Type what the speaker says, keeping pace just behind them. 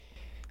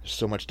There's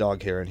so much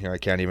dog hair in here, I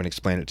can't even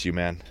explain it to you,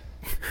 man.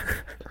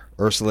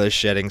 Ursula is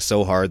shedding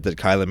so hard that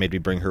Kyla made me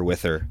bring her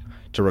with her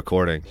to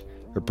recording.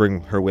 Or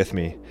bring her with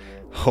me.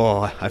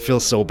 Oh, I feel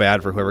so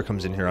bad for whoever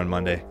comes in here on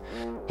Monday.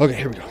 Okay,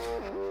 here we go.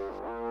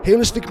 Hey,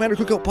 listen to Commander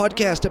Cookout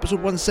Podcast, episode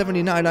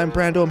 179. I'm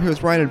Brando. I'm here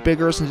with Ryan and Big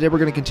Urs, and today we're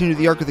going to continue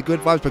the arc of the good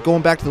vibes by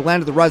going back to the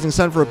land of the rising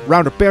sun for a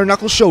round of bare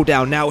knuckle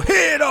showdown. Now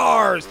hit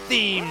our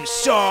theme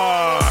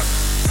song!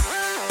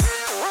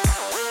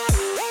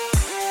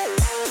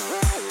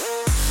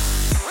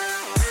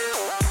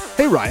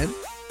 Hey, Ryan.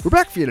 We're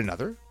back for yet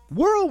another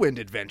whirlwind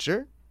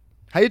adventure.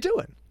 How you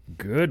doing?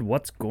 Good.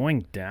 What's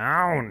going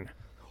down?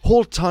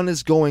 Whole ton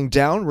is going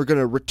down. We're going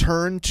to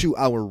return to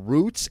our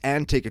roots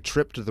and take a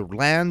trip to the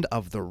land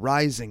of the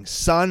rising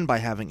sun by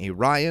having a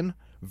Ryan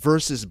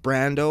versus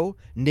Brando,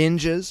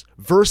 ninjas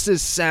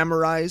versus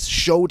samurais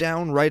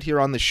showdown right here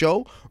on the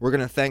show. We're going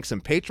to thank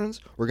some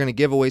patrons. We're going to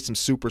give away some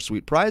super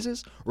sweet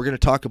prizes. We're going to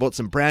talk about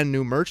some brand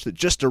new merch that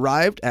just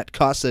arrived at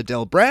Casa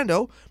del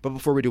Brando. But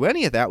before we do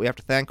any of that, we have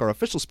to thank our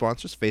official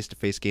sponsors,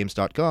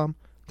 face-to-facegames.com.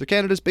 They're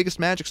Canada's biggest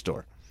magic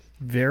store.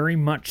 Very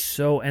much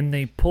so, and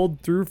they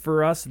pulled through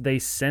for us. They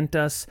sent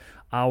us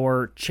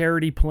our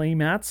charity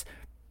playmats,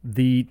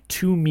 the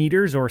 2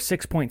 meters or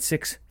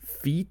 6.6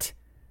 feet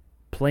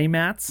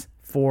playmats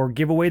for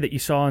giveaway that you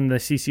saw in the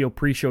CCO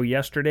pre-show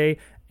yesterday,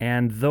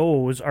 and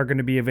those are going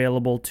to be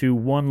available to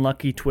one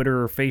lucky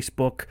Twitter or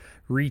Facebook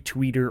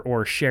retweeter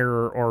or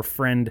sharer or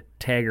friend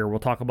tagger. We'll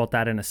talk about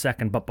that in a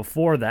second, but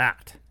before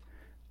that,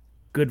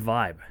 good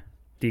vibe.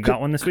 Do you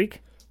got one this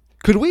week?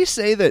 Could we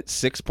say that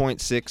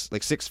 6.6,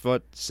 like 6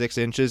 foot 6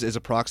 inches, is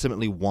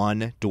approximately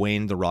one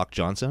Dwayne The Rock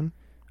Johnson?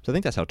 So I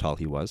think that's how tall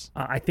he was.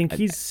 I think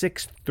he's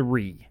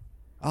 6'3".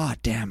 Ah,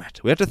 damn it.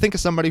 We have to think of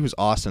somebody who's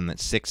awesome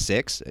that's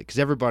 6'6", because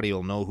everybody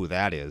will know who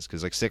that is,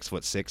 because like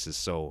 6'6" is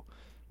so,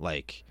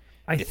 like,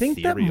 I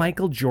think that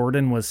Michael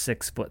Jordan was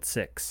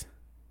 6'6".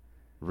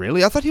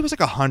 Really? I thought he was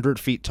like 100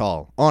 feet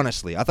tall.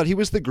 Honestly, I thought he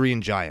was the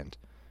Green Giant.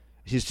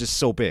 He's just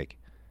so big.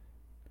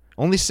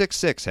 Only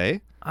 6'6",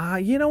 hey?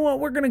 You know what?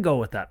 We're gonna go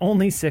with that.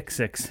 Only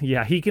 6'6".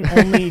 Yeah,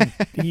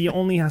 he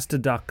only has to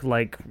duck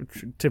like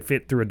to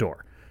fit through a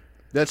door.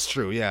 That's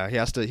true. Yeah,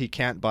 he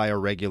can't buy a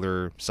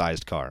regular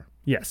sized car.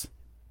 Yes.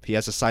 He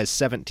has a size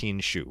 17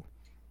 shoe.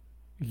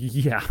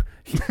 Yeah,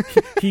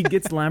 he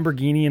gets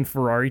Lamborghini and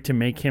Ferrari to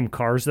make him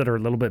cars that are a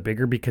little bit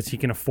bigger because he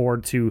can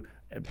afford to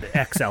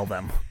XL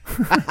them.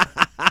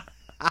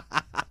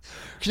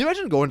 Can you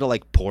imagine going to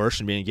like Porsche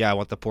and being, yeah, I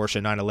want the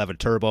Porsche 911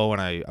 Turbo and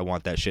I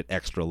want that shit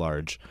extra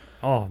large.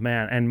 Oh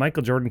man, and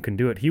Michael Jordan can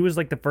do it. He was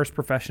like the first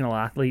professional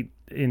athlete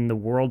in the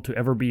world to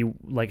ever be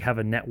like have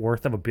a net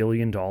worth of $1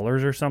 billion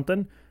or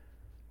something.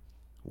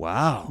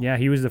 Wow. Yeah,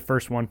 he was the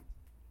first one.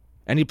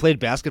 And he played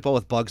basketball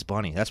with Bugs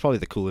Bunny. That's probably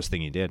the coolest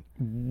thing he did.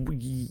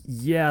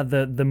 Yeah,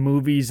 the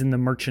movies and the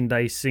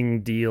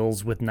merchandising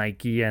deals with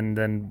Nike and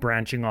then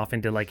branching off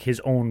into like his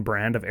own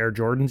brand of Air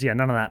Jordans. Yeah,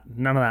 none of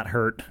that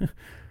hurt.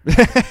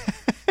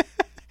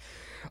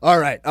 All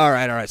right.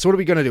 So what are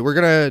we going to do? We're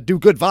going to do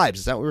good vibes.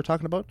 Is that what we were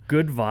talking about?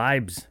 Good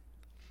vibes.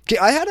 Okay,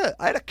 I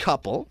had a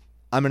couple.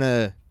 I'm going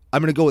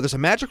to go with, there's a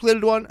magic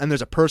related one and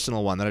there's a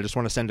personal one that I just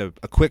want to send a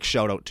quick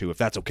shout out to, if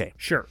that's okay.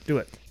 Sure, do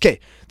it. Okay,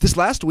 this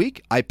last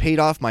week I paid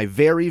off my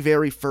very,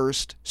 very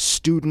first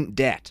student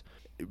debt.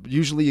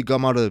 Usually you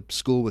come out of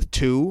school with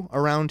 2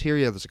 around here.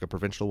 Yeah, there's like a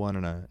provincial one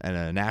and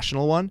a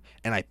national one.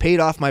 And I paid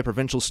off my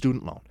provincial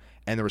student loan.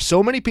 And there were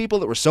so many people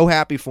that were so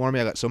happy for me.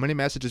 I got so many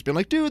messages being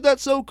like, dude,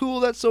 that's so cool.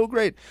 That's so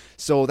great.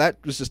 So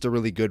that was just a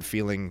really good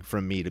feeling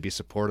from me to be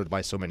supported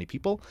by so many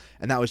people.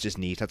 And that was just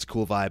neat. That's a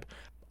cool vibe.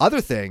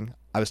 Other thing,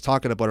 I was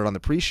talking about it on the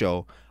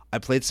pre-show. I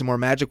played some more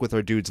Magic with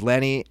our dudes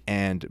Lenny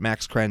and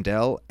Max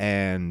Crandell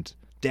and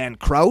Dan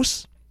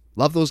Kraus.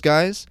 Love those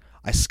guys.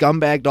 I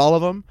scumbagged all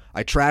of them.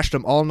 I trashed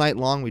them all night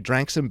long. We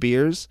drank some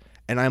beers.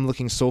 And I'm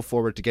looking so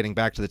forward to getting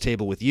back to the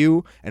table with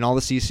you and all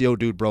the CCO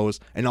dude bros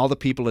and all the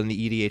people in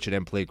the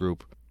EDH&M play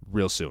group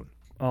real soon.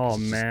 Oh,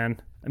 man.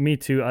 Me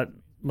too.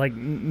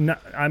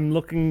 I'm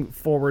looking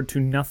forward to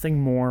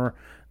nothing more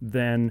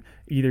than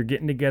either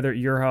getting together at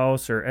your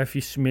house or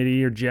Effie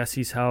Smitty or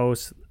Jesse's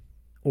house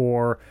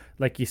or,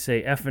 like you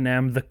say,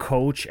 F&M, the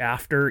coach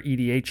after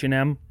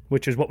EDH&M,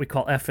 which is what we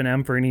call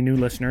F&M for any new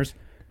listeners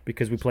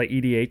because we play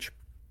EDH.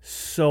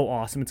 So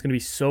awesome. It's going to be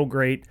so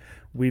great.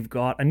 We've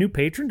got a new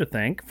patron to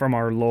thank from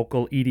our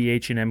local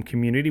EDH&M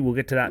community. We'll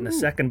get to that in a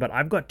second, but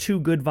I've got 2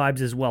 good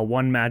vibes as well.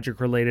 One magic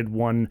related,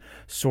 one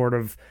sort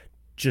of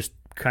just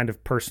kind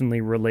of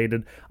personally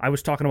related. I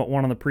was talking about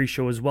one on the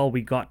pre-show as well.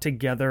 We got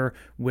together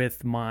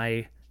with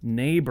my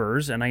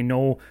neighbors, and I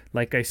know,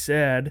 like I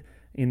said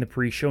in the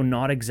pre-show,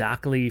 not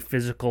exactly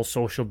physical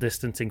social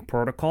distancing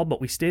protocol,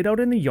 but we stayed out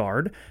in the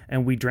yard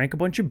and we drank a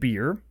bunch of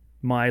beer.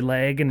 My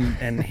leg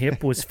and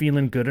hip was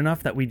feeling good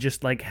enough that we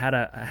just like had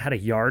a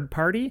yard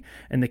party,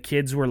 and the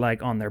kids were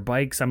like on their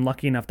bikes. I'm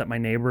lucky enough that my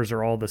neighbors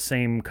are all the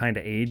same kind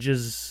of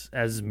ages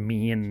as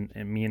me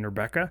and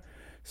Rebecca,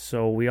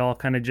 so we all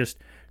kind of just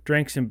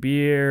drank some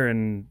beer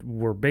and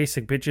were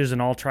basic bitches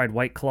and all tried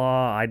White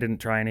Claw. I didn't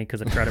try any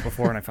because I tried it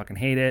before and I fucking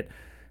hate it.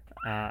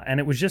 And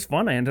it was just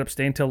fun. I ended up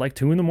staying till like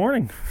 2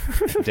 a.m.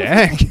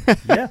 Dang.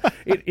 Yeah,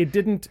 it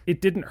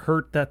didn't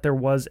hurt that there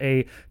was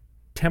a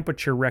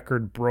temperature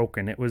record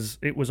broken. It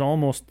was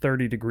almost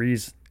 30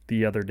 degrees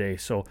the other day.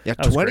 So Yeah,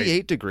 that was 28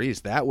 great.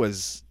 degrees. That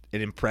was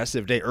an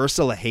impressive day.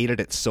 Ursula hated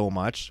it so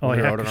much Oh when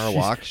we were yeah, out on our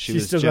walk. She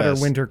was still got her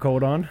winter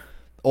coat on.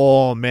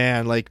 Oh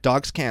man, like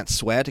dogs can't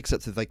sweat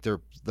except with like their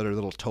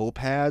little toe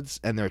pads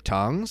and their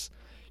tongues.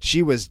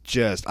 She was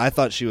just, I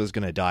thought she was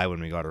gonna die when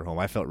we got her home.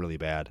 I felt really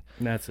bad.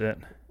 That's it.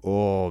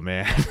 Oh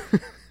man.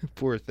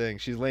 Poor thing.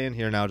 She's laying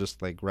here now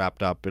just like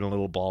wrapped up in a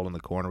little ball in the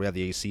corner. We have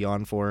the AC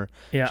on for her.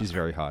 Yeah. She's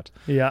very hot.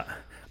 Yeah.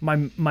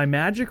 My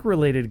magic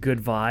related good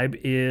vibe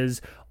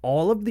is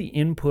all of the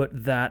input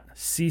that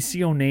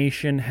CCO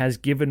Nation has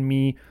given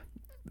me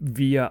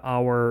via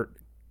our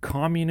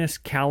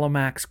Communist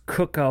Calamax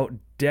Cookout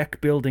deck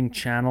building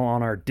channel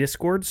on our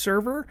Discord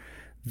server.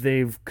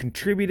 They've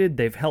contributed,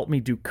 they've helped me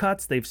do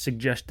cuts, they've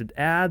suggested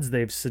ads,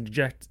 they've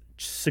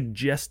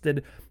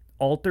suggested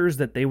alters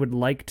that they would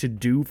like to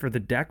do for the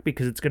deck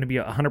because it's going to be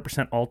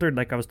 100% altered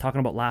like I was talking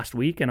about last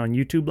week and on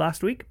YouTube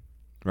last week.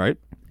 Right?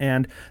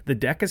 And the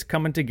deck is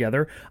coming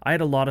together. I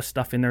had a lot of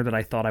stuff in there that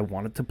I thought I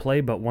wanted to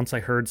play, but once I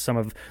heard some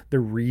of the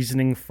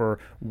reasoning for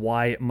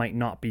why it might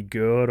not be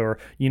good, or,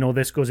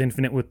 this goes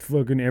infinite with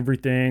fucking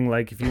everything.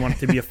 Like, if you want it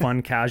to be a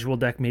fun casual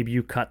deck, maybe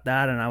you cut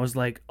that. And I was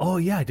like, oh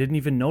yeah, I didn't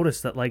even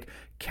notice that, like,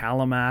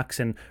 Calamax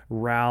and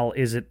Ral,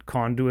 is it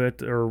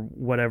Conduit, or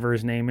whatever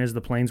his name is,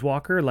 the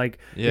Planeswalker? Like,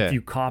 Yeah. if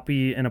you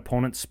copy an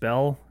opponent's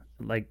spell,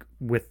 like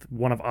with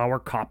one of our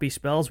copy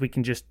spells, we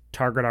can just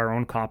target our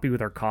own copy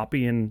with our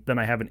copy, and then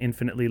I have an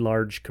infinitely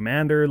large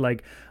commander.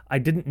 Like, I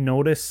didn't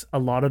notice a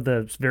lot of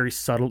the very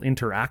subtle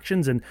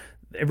interactions, and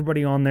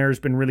everybody on there has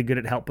been really good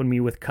at helping me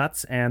with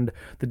cuts, and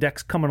the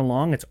deck's coming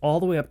along. It's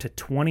all the way up to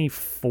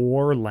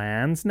 24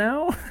 lands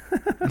now.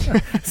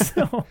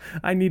 So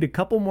I need a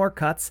couple more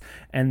cuts,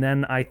 and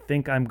then I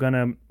think I'm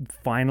gonna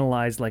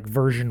finalize like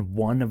version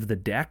 1 of the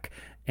deck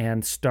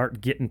and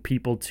start getting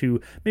people to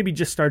maybe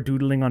just start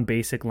doodling on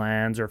basic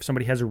lands, or if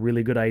somebody has a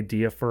really good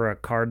idea for a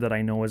card that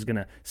I know is going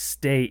to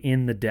stay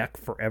in the deck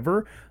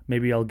forever,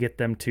 maybe I'll get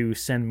them to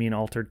send me an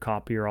altered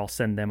copy, or I'll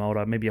send them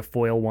out maybe a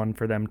foil one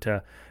for them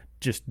to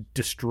just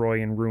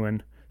destroy and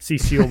ruin.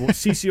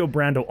 CCO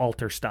Brando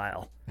alter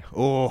style.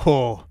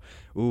 Ooh,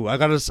 I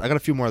got a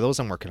few more of those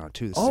I'm working on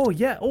too.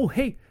 Yeah. Oh,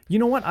 hey, you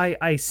know what?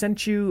 I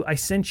sent you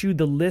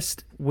the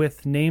list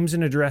with names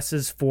and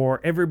addresses for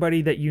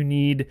everybody that you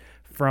need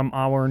from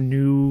our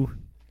new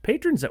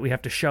patrons that we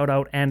have to shout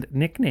out and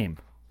nickname.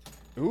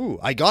 Ooh,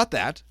 I got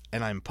that,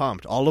 and I'm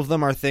pumped. All of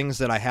them are things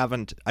that I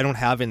don't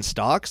have in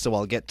stock, so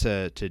I'll get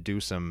to do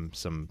some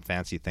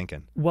fancy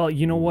thinking. Well,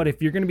 you know what?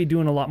 If you're going to be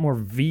doing a lot more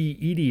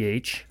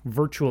VEDH,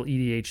 virtual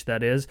EDH,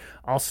 that is,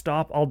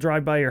 I'll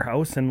drive by your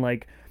house and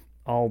like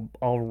I'll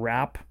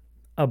wrap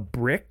a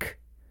brick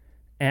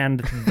and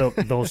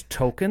those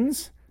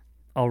tokens.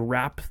 I'll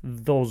wrap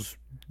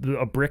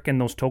a brick and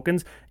those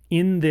tokens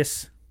in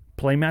this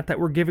playmat that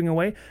we're giving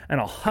away,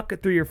 and I'll huck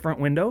it through your front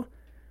window.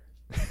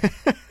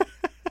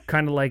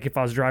 Kind of like if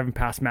I was driving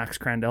past Max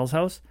Crandel's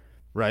house.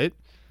 Right.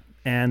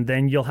 And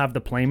then you'll have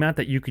the playmat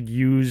that you could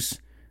use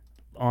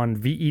on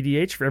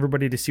VEDH for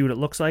everybody to see what it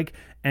looks like,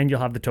 and you'll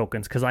have the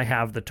tokens, because I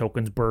have the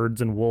tokens,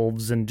 birds and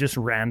wolves and just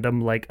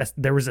random, like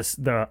there was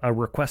a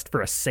request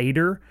for a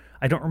satyr.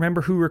 I don't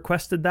remember who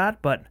requested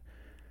that, but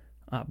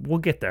we'll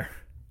get there.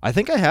 I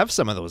think I have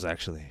some of those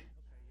actually.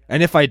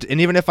 And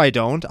even if I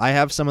don't, I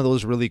have some of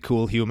those really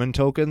cool human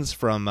tokens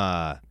from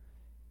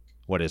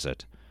what is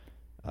it?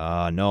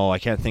 No, I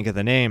can't think of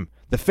the name.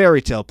 The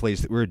fairy tale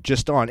place that we were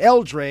just on.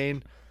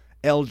 Eldraine.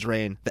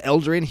 The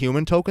Eldraine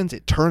human tokens,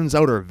 it turns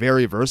out, are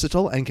very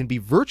versatile and can be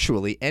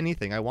virtually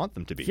anything I want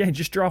them to be. Yeah,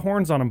 just draw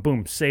horns on them.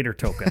 Boom, satyr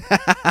token.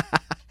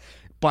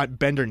 But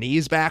bend her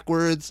knees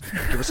backwards.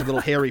 Give her some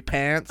little hairy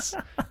pants,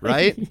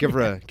 right?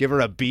 Yeah. Give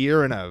her a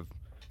beer and a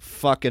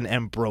fucking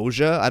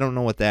ambrosia. I don't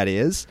know what that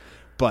is,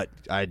 but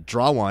I'd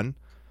draw one.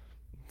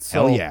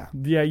 So, hell yeah.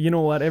 Yeah, you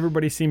know what?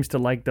 Everybody seems to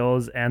like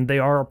those, and they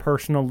are a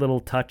personal little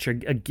touch, a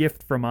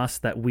gift from us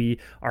that we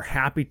are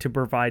happy to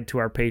provide to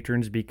our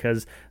patrons,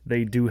 because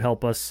they do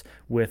help us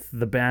with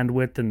the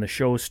bandwidth and the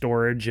show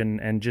storage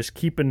and just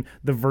keeping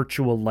the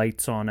virtual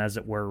lights on, as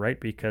it were, right?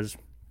 Because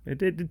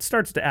it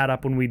starts to add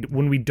up when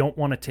we don't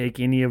want to take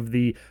any of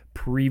the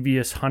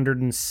previous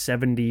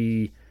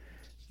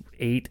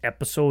 178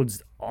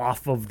 episodes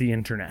off of the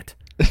internet.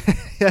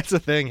 That's the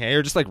thing, hey?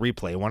 Or just like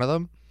replay one of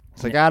them.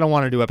 It's like, I don't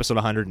want to do episode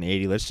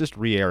 180. Let's just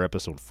re-air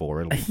episode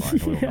 4. It'll be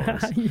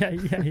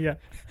fine. Yeah.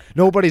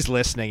 Nobody's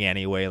listening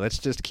anyway. Let's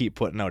just keep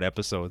putting out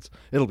episodes.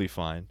 It'll be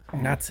fine.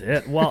 That's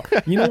it. Well,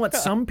 you know what?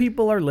 Some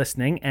people are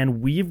listening,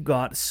 and we've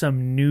got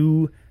some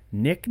new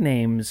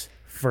nicknames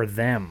for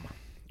them.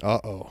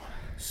 Uh-oh.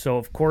 So,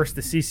 of course,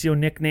 the CCO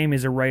nickname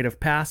is a rite of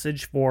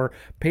passage for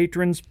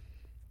patrons.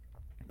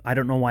 I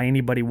don't know why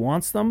anybody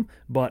wants them,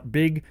 but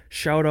big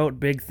shout out,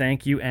 big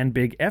thank you, and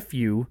big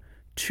FU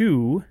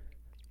to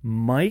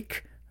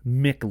Mike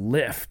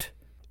McLift.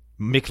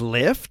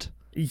 McLift?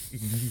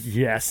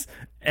 Yes.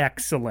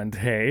 Excellent,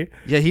 hey?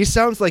 Yeah, he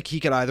sounds like he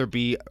could either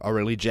be a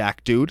really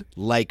jack dude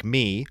like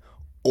me,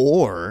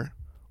 or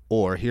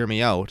hear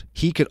me out,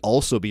 he could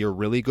also be a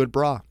really good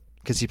bra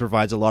because he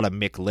provides a lot of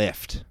Mick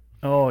lift.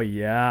 Oh,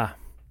 yeah.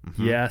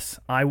 Yes.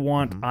 I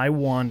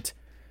want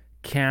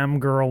cam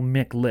girl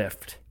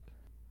McLift.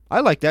 I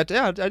like that.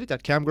 Yeah, I did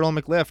that. Cam girl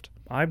McLift.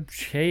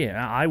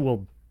 I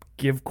will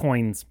give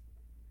coins.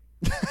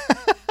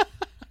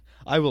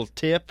 I will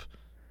tip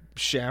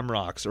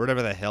Shamrocks or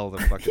whatever the hell the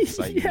fucking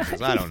site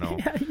uses. I don't know.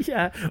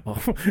 Yeah.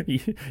 Oh,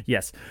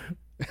 yes.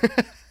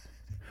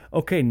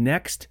 Okay,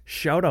 next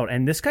shout out.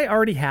 And this guy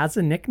already has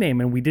a nickname,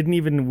 and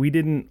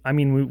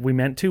we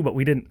meant to, but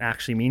we didn't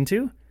actually mean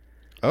to.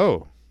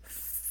 Oh.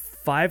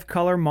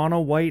 5-color mono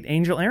white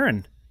Angel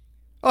Aaron.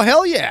 Oh,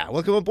 hell yeah.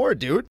 Welcome aboard,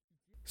 dude.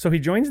 So he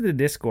joins the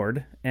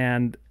Discord,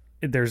 and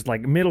there's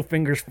like middle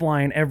fingers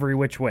flying every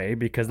which way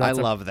because that's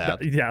love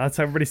that. Yeah, that's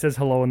how everybody says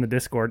hello in the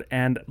Discord.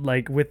 And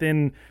like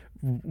within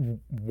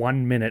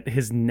 1 minute,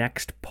 his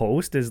next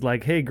post is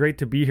like, "Hey, great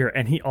to be here,"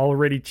 and he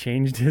already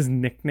changed his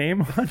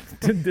nickname on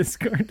to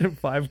Discord to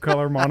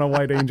 5-color mono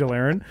white Angel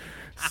Aaron.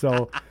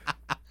 So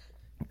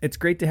it's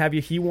great to have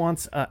you. He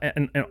wants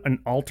an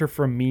altar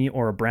from me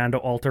or a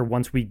Brando altar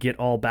once we get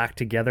all back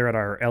together at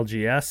our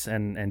LGS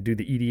and do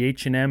the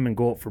EDH&M and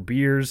go out for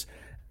beers.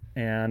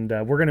 And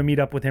we're going to meet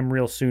up with him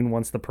real soon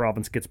once the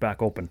province gets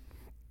back open.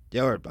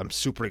 Yeah, I'm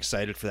super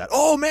excited for that.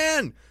 Oh,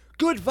 man,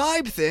 good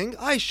vibe thing.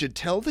 I should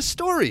tell the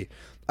story.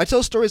 I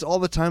tell stories all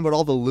the time about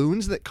all the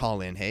loons that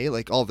call in, hey?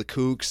 Like all the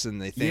kooks,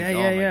 and they think,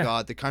 my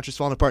God, the country's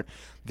falling apart.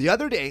 The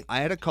other day, I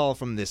had a call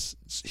from this.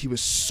 He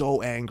was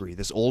so angry,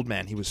 this old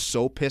man. He was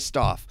so pissed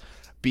off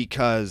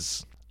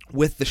because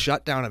with the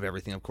shutdown of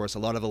everything, of course, a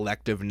lot of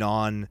elective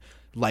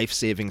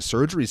non-life-saving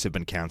surgeries have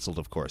been canceled,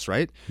 of course,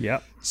 right? Yeah.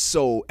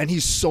 So, and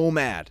he's so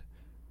mad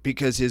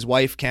because his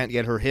wife can't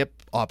get her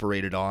hip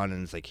operated on,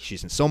 and it's like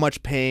she's in so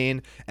much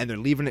pain, and they're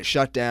leaving it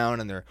shut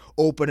down, and they're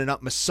opening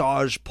up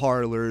massage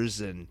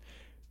parlors and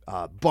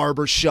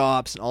barber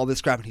shops and all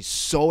this crap, and he's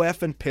so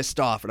effing pissed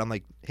off. And I'm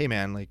like, hey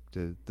man, like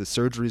the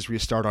surgeries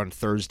restart on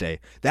Thursday.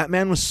 That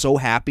man was so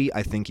happy,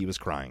 I think he was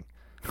crying.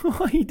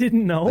 He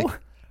didn't know.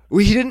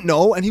 Well, he didn't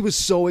know, and he was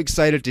so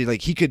excited to,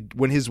 like, he could,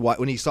 when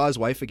he saw his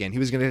wife again, he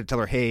was going to tell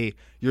her, hey,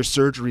 your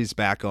surgery's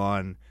back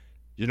on.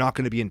 You're not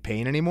going to be in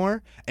pain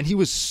anymore. And he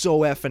was so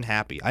effing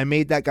happy. I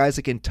made that guy's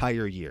like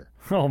entire year.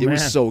 Oh, man. It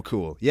was so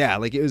cool. Yeah,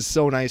 like it was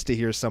so nice to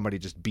hear somebody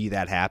just be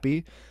that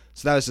happy.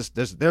 So that was just,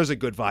 there's a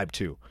good vibe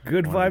too.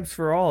 Good vibes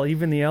for all,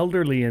 even the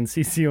elderly in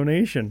CCO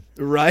Nation.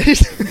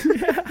 Right?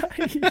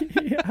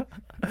 Yeah.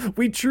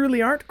 We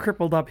truly aren't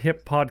Crippled Up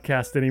Hip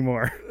podcast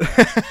anymore.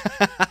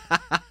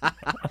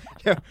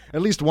 Yeah,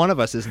 at least one of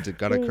us isn't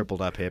got a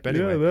crippled up hip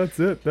anyway. Yeah,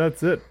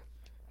 that's it.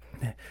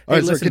 All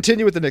right, so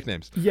continue with the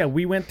nicknames. Yeah,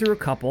 we went through a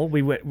couple.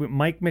 We went with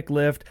Mike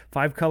McLift,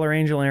 5-color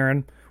Angel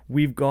Aaron.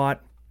 We've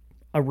got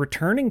a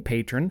returning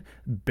patron,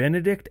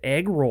 Benedict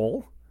Egg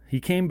Roll. He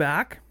came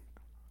back.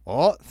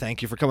 Oh,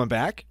 thank you for coming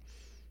back.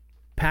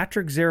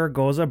 Patrick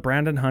Zaragoza,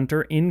 Brandon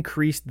Hunter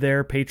increased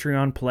their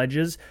Patreon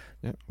pledges.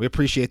 Yeah, we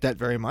appreciate that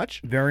very much.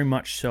 Very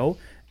much so.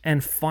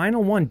 And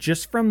final one,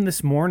 just from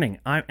this morning.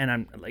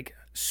 I'm like,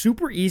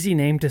 super easy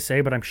name to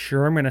say, but I'm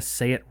sure I'm going to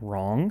say it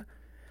wrong.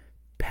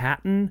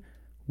 Patton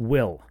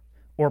Will.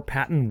 Or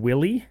Patton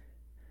Willie.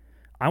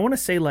 I want to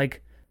say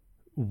like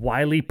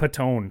Wiley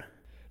Patone.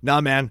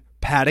 Nah, man.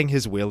 Patting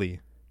his willy.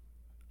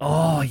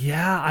 Oh,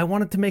 yeah. I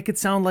wanted to make it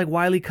sound like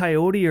Wile E.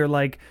 Coyote or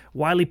like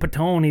Wiley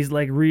Patone. He's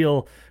like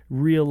real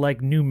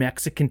like New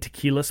Mexican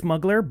tequila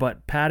smuggler,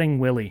 but patting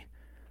Willie.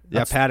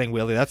 Yeah, patting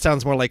Willie. That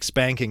sounds more like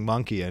spanking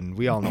monkey, and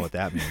we all know what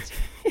that means.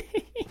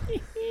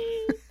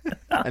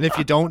 And if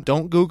you don't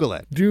Google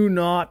it. Do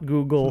not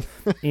Google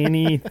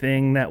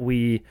anything that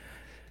we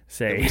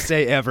say. That we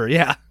say ever,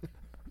 yeah.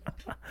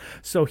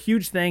 So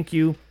huge thank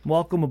you.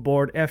 Welcome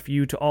aboard.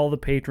 FU to all the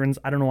patrons.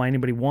 I don't know why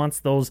anybody wants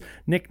those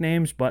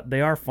nicknames, but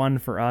they are fun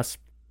for us.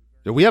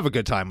 Yeah, we have a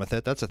good time with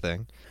it. That's a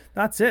thing.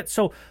 That's it.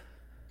 So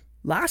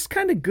last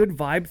kind of good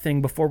vibe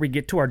thing before we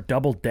get to our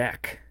double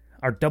decker,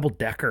 our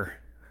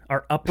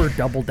upper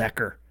double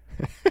decker.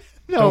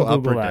 No, don't upper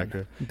Google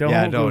decker. That.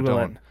 Don't Google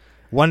don't. it.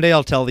 One day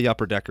I'll tell the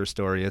upper decker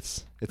story.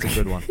 It's a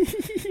good one.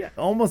 Yeah,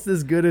 almost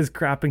as good as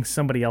crapping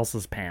somebody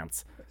else's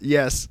pants.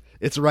 Yes,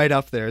 it's right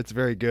up there. It's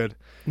very good.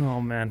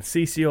 Oh man,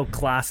 CCO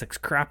Classics,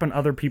 crapping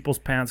other people's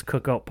pants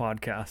cookout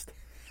podcast.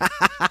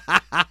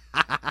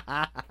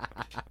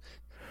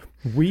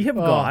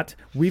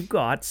 We've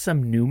got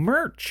some new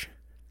merch.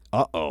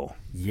 Uh-oh.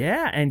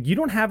 Yeah, and you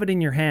don't have it in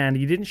your hand.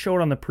 You didn't show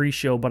it on the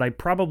pre-show, but I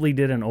probably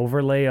did an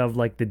overlay of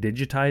like the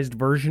digitized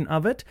version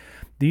of it.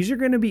 These are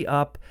going to be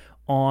up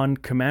on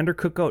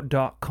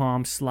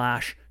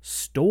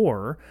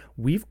commandercookout.com/store.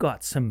 We've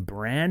got some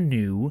brand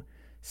new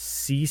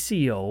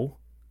CCO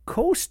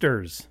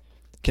coasters.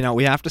 Okay, now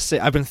we have to say,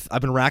 I've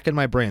been racking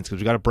my brains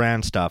because we got a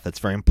brand stuff that's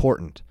very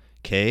important.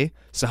 Okay,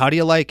 so how do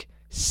you like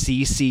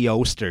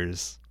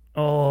CCOsters?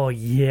 Oh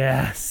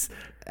yes.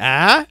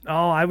 Ah?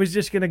 Oh, I was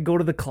just gonna go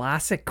to the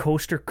classic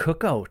coaster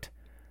cookout.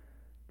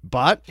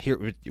 But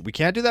here we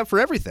can't do that for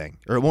everything,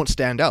 or it won't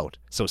stand out.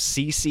 So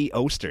CC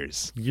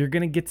Oasters. You're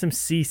going to get some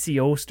CC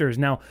Oasters.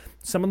 Now,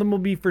 some of them will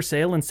be for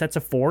sale in sets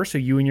of 4, so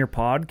you and your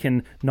pod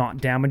can not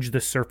damage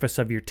the surface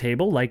of your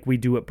table like we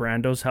do at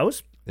Brando's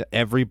house.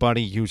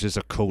 Everybody uses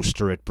a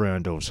coaster at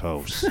Brando's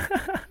house.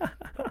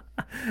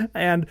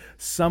 And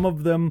some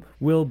of them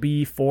will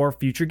be for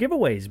future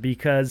giveaways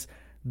because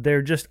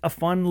they're just a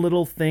fun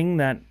little thing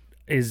that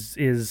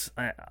is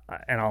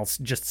and I'll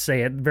just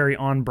say it, very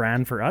on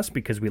brand for us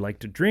because we like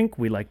to drink,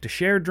 we like to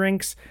share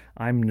drinks.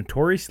 I'm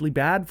notoriously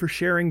bad for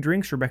sharing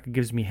drinks. Rebecca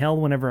gives me hell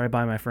whenever I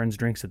buy my friends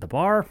drinks at the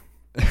bar.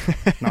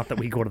 Not that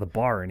we go to the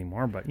bar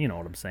anymore, but you know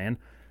what I'm saying.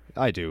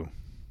 I do.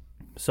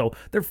 So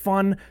they're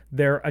fun.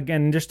 They're,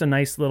 again, just a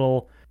nice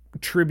little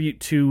tribute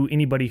to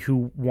anybody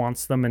who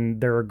wants them,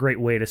 and they're a great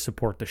way to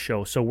support the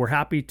show. So we're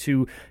happy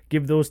to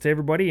give those to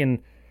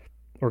everybody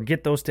or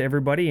get those to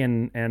everybody,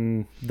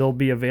 and they'll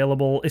be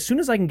available as soon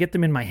as I can get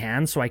them in my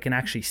hands so I can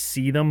actually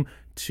see them,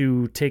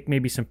 to take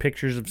maybe some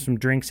pictures of some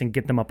drinks and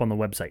get them up on the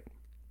website.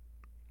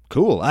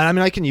 Cool. I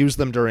mean, I can use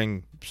them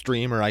during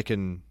stream, or I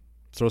can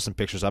throw some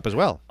pictures up as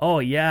well. Oh,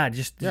 yeah.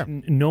 Just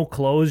no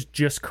clothes,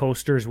 just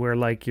coasters where,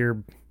 like,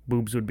 your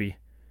boobs would be.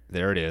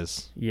 There it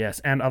is.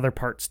 Yes, and other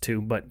parts too,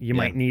 but you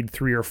might need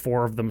 3 or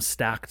 4 of them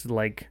stacked,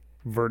 like,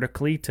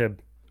 vertically to...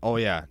 Oh,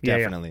 yeah,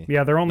 definitely.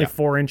 Yeah, they're only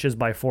 4 inches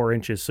by 4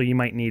 inches, so you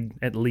might need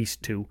at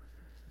least 2.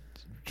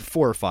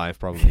 4 or 5,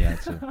 probably, yeah.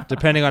 So,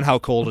 depending on how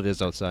cold it is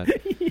outside.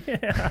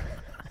 Yeah.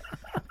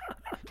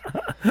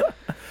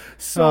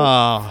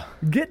 So,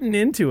 getting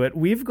into it,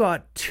 we've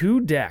got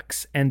 2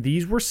 decks, and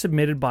these were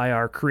submitted by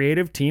our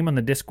creative team on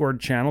the Discord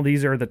channel.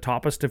 These are the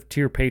toppest of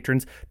tier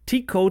patrons,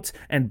 T. Coates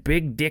and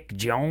Big Dick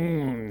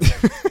Jones.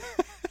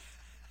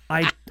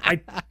 I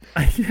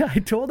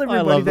told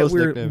everybody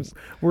that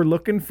we're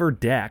looking for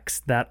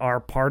decks that are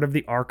part of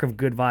the Arc of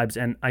Good Vibes,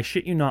 and I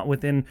shit you not,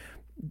 within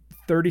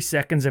 30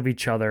 seconds of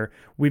each other,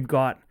 we've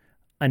got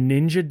a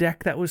ninja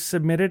deck that was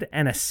submitted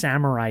and a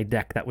samurai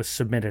deck that was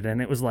submitted,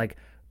 and it was like,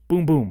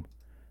 boom, boom.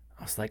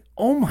 I was like,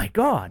 oh my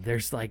god,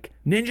 there's like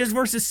ninjas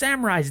versus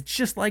samurais.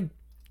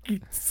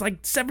 It's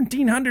like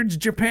 1700s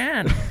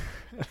Japan.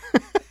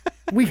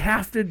 We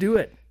have to do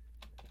it.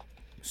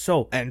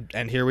 So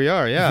and here we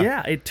are, yeah.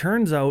 Yeah, it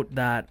turns out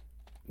that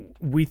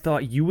we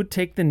thought you would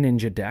take the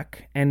ninja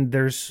deck, and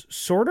there's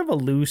sort of a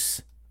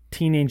loose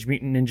Teenage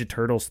Mutant Ninja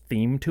Turtles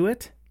theme to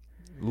it.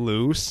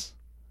 Loose?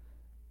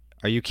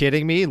 Are you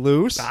kidding me?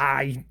 Loose?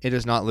 It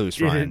is not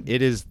loose, Ryan.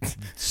 It is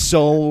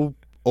so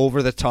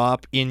over the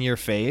top, in your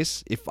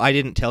face. If I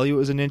didn't tell you it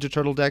was a Ninja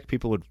Turtle deck,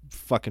 people would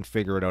fucking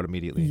figure it out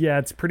immediately. Yeah,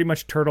 it's pretty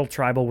much Turtle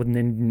Tribal with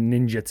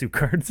ninjutsu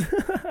cards.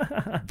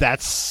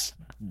 That's...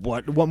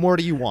 What more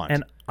do you want?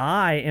 And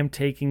I am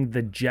taking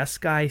the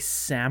Jeskai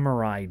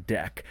Samurai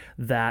deck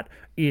that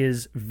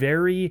is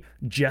very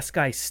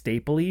Jeskai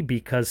stapley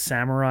because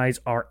samurais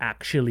are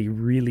actually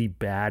really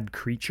bad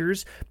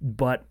creatures,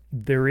 but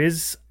there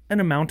is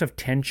an amount of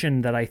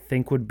tension that I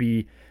think would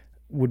be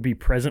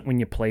present when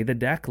you play the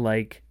deck,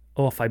 like,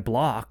 oh, if I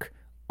block,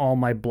 all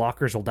my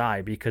blockers will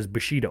die because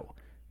Bushido.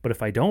 But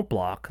if I don't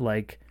block,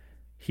 like,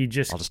 I'll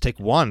just take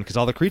one because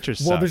all the creatures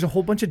suck. Well, there's a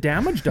whole bunch of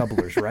damage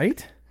doublers,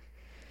 right?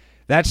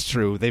 That's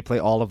true. They play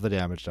all of the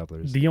damage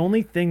doublers. The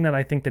only thing that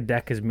I think the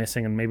deck is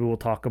missing, and maybe we'll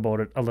talk about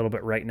it a little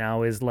bit right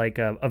now, is like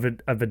a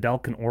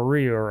Vidalcan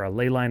Ori or a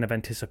Leyline of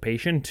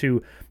Anticipation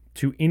to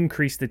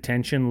increase the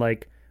tension.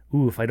 Like,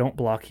 ooh, if I don't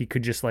block, he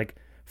could just like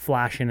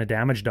flash in a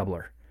damage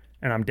doubler,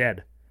 and I'm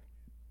dead.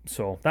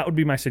 So that would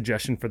be my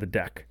suggestion for the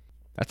deck.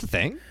 That's a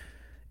thing.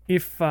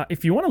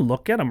 If you want to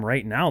look at them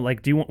right now,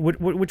 like, do you want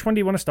which one do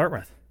you want to start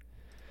with?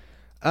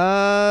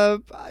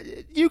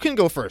 You can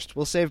go first.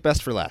 We'll save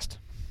best for last.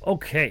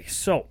 Okay,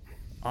 so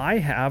I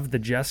have the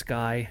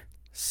Jeskai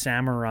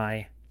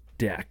Samurai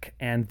deck,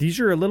 and these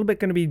are a little bit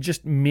going to be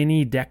just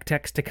mini deck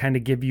text to kind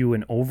of give you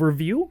an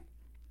overview.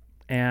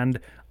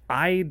 And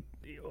I,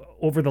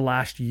 over the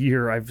last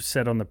year, I've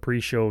said on the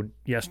pre-show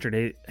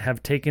yesterday,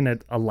 have taken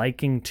a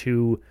liking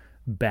to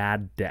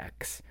bad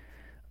decks.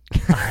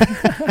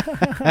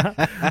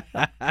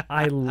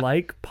 I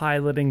like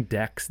piloting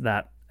decks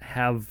that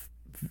have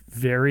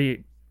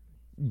very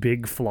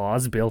big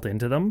flaws built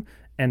into them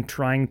and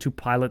trying to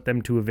pilot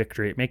them to a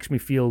victory. It makes me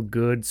feel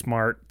good,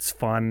 smart, it's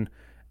fun,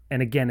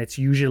 and again, it's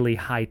usually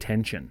high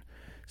tension.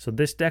 So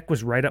this deck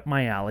was right up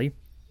my alley.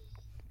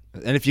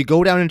 And if you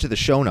go down into the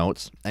show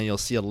notes, and you'll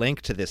see a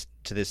link to this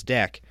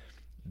deck,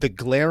 the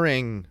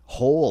glaring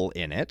hole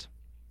in it,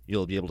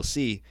 you'll be able to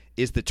see,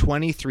 is the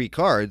 23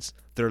 cards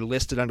that are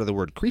listed under the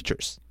word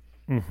creatures.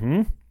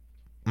 10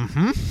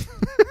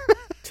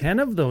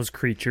 of those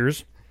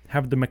creatures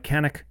have the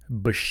mechanic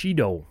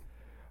Bushido.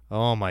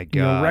 Oh my god.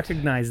 You'll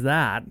recognize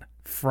that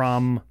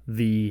from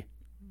the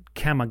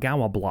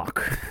Kamigawa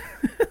block.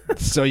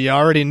 So you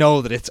already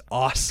know that it's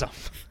awesome.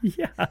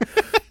 Yeah.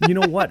 You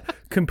know what?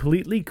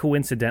 Completely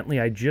coincidentally,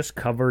 I just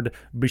covered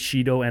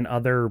Bushido and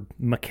other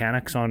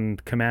mechanics on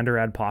Commander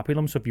Ad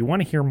Populum. So if you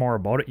want to hear more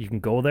about it, you can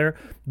go there.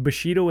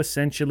 Bushido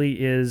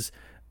essentially is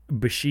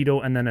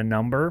Bushido and then a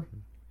number.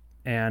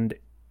 And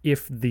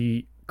if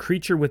the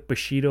creature with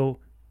Bushido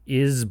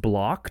is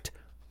blocked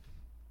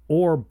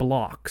or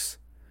blocks,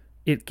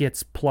 it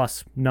gets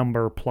plus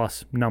number.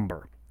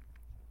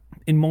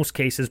 In most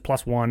cases,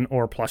 +1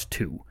 or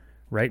 +2,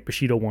 right?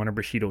 Bushido 1 or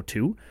Bushido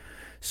 2.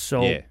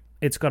 So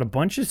it's got a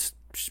bunch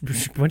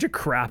of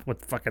crap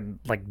with fucking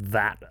like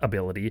that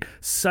ability.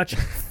 Such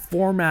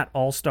format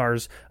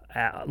all-stars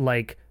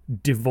like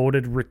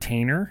Devoted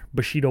Retainer,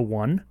 Bushido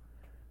 1.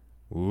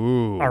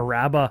 Ooh.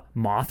 Araba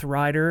Moth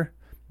Rider,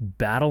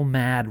 Battle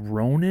Mad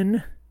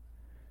Ronin,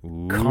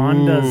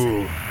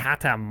 Konda's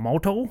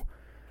Hatamoto.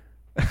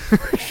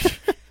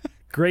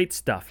 Great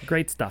stuff.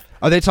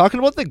 Are they talking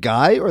about the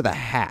guy or the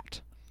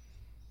hat?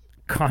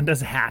 Konda's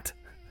hat.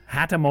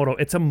 Hatamoto.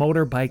 It's a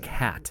motorbike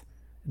hat.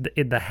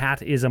 The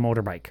hat is a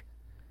motorbike.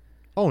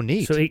 Oh,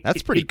 neat. So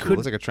that's pretty cool.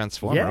 It's like a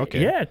transformer. Yeah,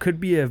 okay. Yeah, it could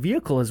be a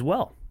vehicle as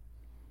well.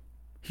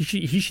 He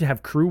should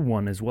have Crew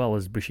 1 as well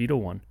as Bushido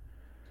 1.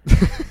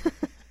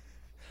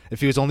 If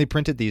he was only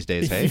printed these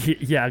days, hey?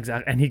 Yeah,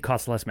 exactly. And he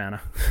costs less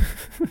mana.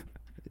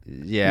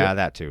 Yeah,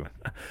 that too.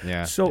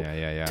 Yeah. So,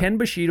 yeah. 10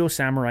 Bushido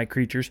Samurai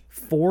creatures,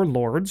 4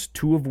 lords,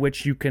 2 of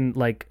which you can,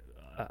 like,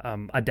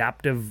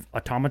 Adaptive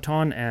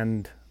Automaton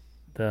and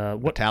the...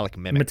 Metallic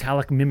Mimic.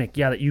 Metallic Mimic,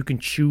 yeah, that you can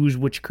choose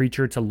which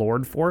creature it's a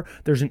lord for.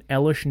 There's an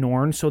Elish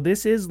Norn. So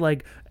this is,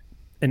 like,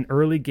 an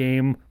early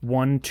game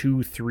 1,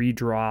 2, 3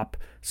 drop,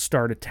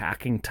 start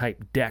attacking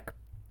type deck.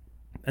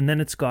 And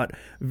then it's got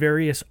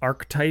various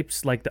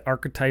archetypes, like the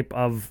archetype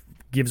of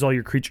gives all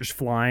your creatures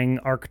flying,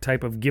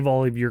 archetype of give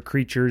all of your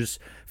creatures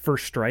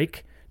first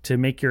strike to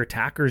make your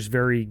attackers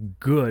very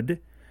good.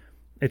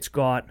 It's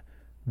got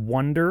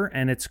Wonder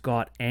and it's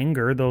got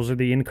Anger. Those are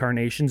the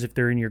incarnations. If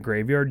they're in your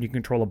graveyard, you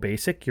control a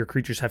basic. Your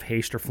creatures have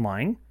haste or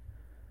flying.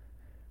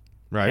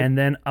 Right. And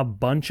then a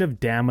bunch of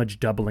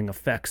damage doubling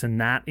effects. And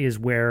that is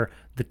where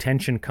the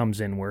tension comes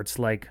in, where it's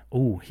like,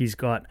 oh, he's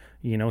got,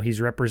 he's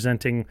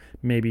representing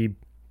maybe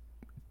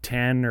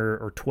 10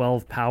 or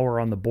 12 power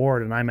on the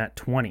board and I'm at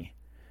 20.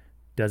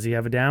 Does he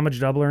have a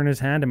damage doubler in his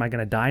hand? Am I going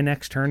to die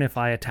next turn if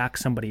I attack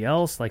somebody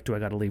else? Like, do I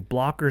got to leave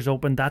blockers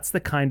open? That's the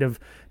kind of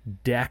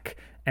deck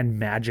and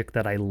magic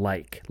that I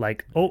like.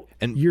 Like,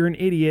 you're an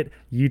idiot.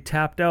 You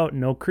tapped out,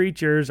 no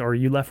creatures, or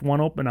you left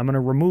one open. I'm going to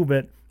remove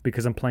it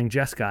because I'm playing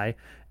Jeskai,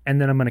 and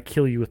then I'm going to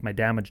kill you with my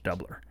damage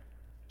doubler.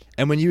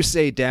 And when you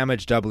say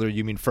damage doubler,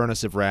 you mean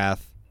Furnace of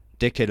Wrath,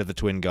 Dictate of the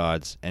Twin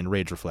Gods, and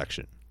Rage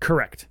Reflection.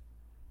 Correct.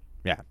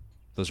 Yeah.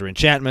 Those are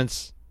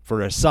enchantments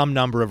for some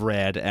number of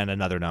red and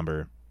another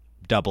number.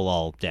 Double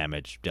all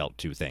damage dealt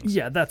to things.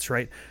 Yeah, that's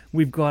right.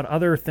 We've got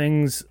other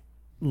things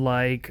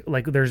like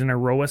there's an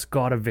Erois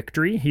God of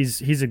Victory. He's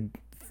a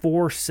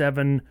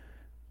 4/7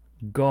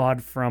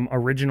 god from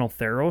original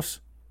Theros.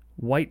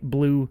 White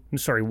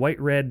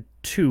red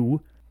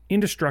 2.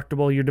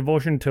 Indestructible. Your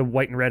devotion to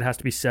white and red has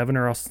to be 7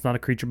 or else it's not a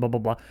creature, blah, blah,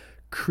 blah.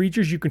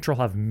 Creatures you control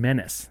have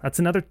menace. That's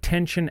another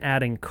tension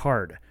adding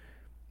card.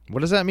 What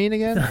does that mean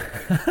again?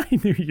 I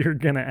knew you were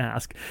going to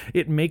ask.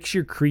 It makes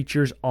your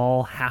creatures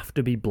all have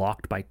to be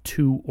blocked by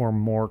 2 or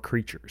more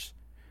creatures.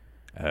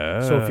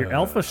 So if you're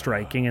alpha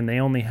striking and they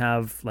only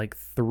have like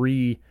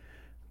three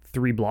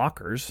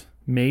blockers,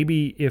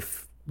 maybe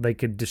if they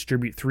could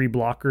distribute 3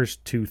 blockers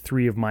to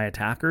 3 of my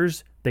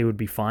attackers, they would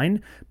be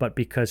fine. But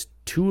because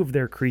 2 of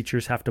their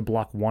creatures have to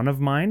block 1 of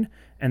mine,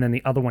 and then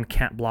the other one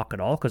can't block at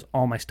all because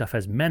all my stuff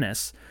has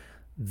menace,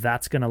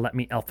 that's going to let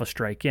me alpha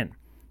strike in.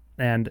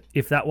 And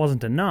if that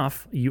wasn't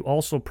enough, you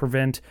also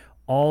prevent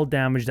all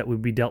damage that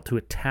would be dealt to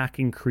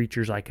attacking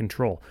creatures I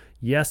control.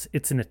 Yes,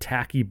 it's an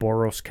attacky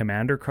Boros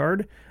commander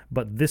card,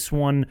 but this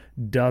one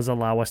does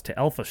allow us to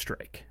alpha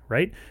strike,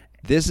 right?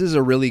 This is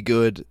a really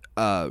good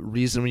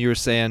reason when you were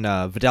saying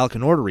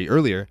Vidalcan Orrery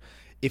earlier.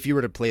 If you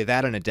were to play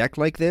that in a deck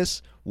like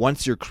this,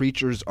 once your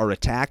creatures are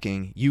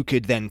attacking, you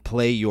could then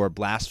play your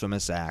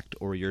Blasphemous Act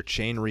or your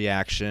Chain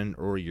Reaction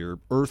or your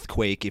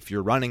Earthquake, if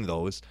you're running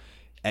those,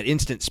 at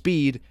instant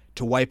speed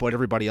to wipe out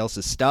everybody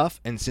else's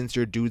stuff. And since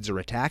your dudes are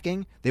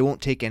attacking, they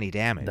won't take any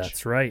damage.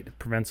 That's right. It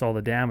prevents all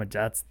the damage.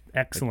 That's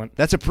excellent.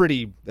 That's a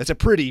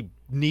pretty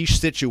niche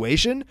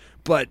situation,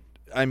 but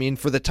I mean,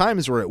 for the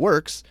times where it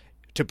works,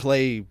 to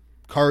play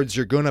cards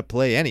you're going to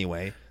play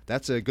anyway,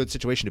 that's a good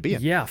situation to be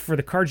in. Yeah, for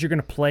the cards you're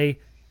going to play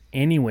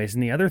anyways.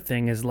 And the other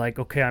thing is like,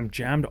 okay, I'm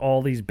jammed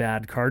all these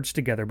bad cards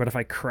together, but if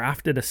I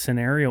crafted a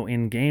scenario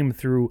in game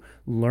through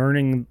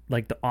learning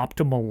like the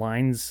optimal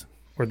lines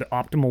or the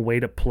optimal way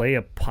to play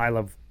a pile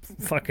of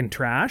fucking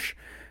trash,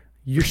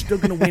 you're still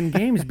going to win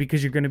games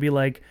because you're going to be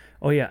like,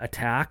 oh yeah,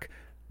 attack,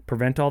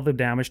 prevent all the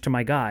damage to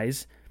my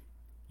guys.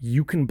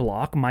 You can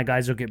block, my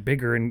guys will get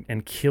bigger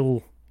and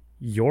kill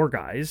your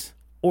guys,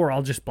 or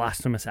I'll just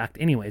Blasphemous Act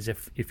anyways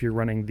if you're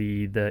running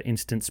the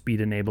instant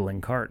speed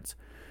enabling cards.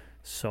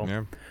 So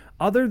yeah.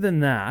 Other than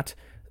that,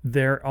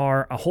 there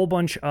are a whole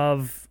bunch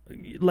of,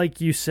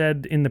 like you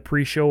said in the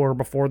pre-show or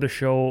before the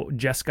show,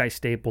 Jeskai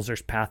staples.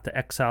 There's Path to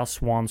Exile,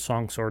 Swan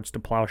Song, Swords to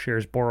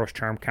Plowshares, Boros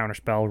Charm,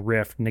 Counterspell,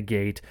 Rift,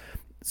 Negate,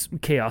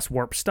 Chaos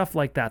Warp, stuff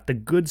like that. The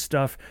good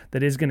stuff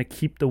that is going to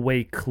keep the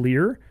way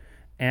clear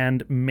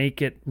and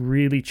make it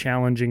really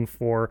challenging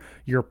for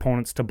your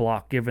opponents to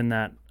block, given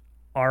that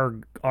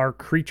our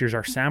creatures,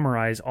 our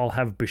samurais, all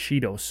have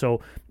Bushido.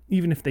 So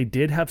even if they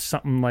did have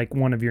something like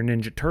one of your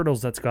Ninja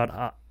Turtles that's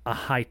got a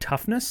high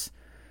toughness,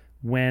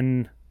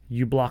 when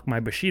you block my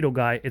Bushido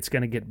guy, it's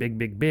going to get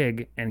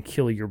big and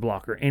kill your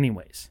blocker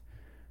anyways.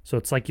 So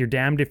it's like you're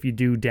damned if you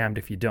do, damned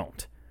if you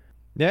don't.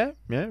 Yeah.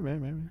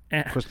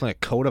 Of course, like a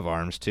coat of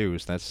arms too,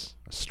 so that's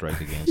a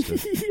strike against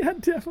it. Yeah,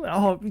 definitely.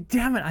 Oh,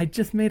 damn it! I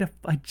just made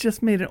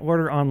an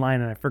order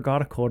online and I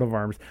forgot a coat of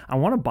arms. I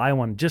want to buy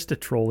one just to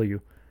troll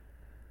you.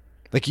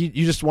 Like you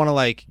just want to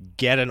like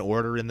get an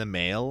order in the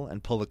mail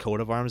and pull the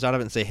coat of arms out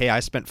of it and say, "Hey, I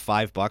spent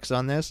 $5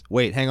 on this."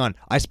 Wait, hang on,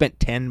 I spent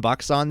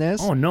 $10 on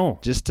this. Oh no!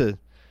 Just to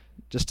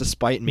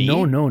spite me.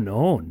 No!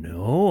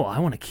 I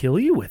want to kill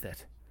you with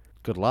it.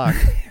 Good luck.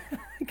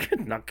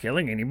 Not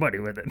killing anybody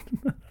with it.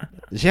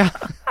 Yeah,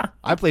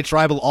 I play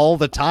tribal all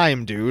the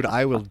time, dude.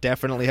 I will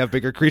definitely have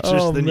bigger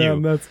creatures than you.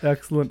 That's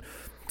excellent.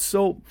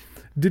 So,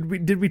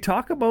 did we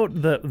talk about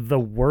the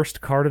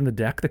worst card in the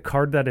deck? The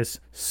card that is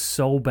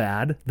so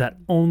bad that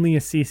only a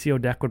CCO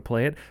deck would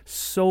play it.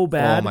 So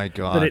bad oh my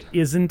God. that it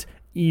isn't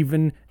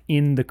even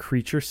in the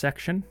creature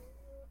section.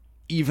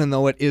 Even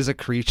though it is a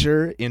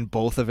creature in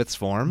both of its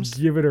forms.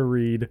 Give it a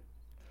read.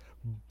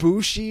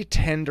 Bushi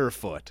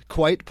Tenderfoot,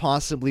 quite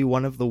possibly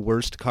one of the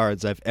worst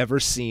cards I've ever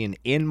seen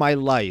in my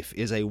life,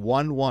 is a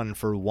 1/1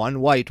 for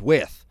 1 white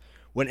with,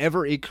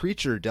 whenever a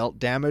creature dealt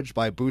damage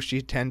by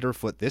Bushi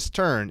Tenderfoot this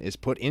turn is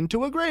put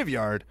into a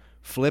graveyard,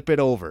 flip it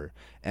over,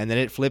 and then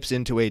it flips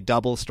into a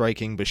double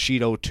striking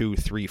Bushido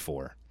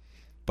 2/3/4.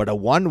 But a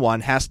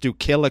 1/1 has to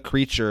kill a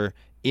creature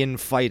in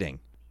fighting.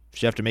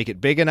 So you have to make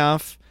it big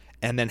enough,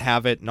 and then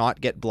have it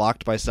not get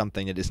blocked by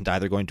something that isn't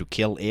either going to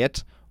kill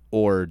it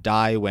or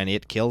die when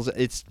it kills it.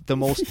 It's the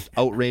most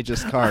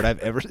outrageous card I've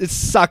ever. It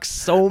sucks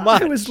so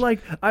much.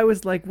 I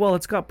was like, well,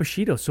 it's got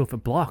Bushido, so if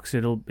it blocks,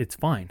 it's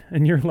fine.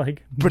 And you're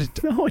like,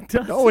 but no, it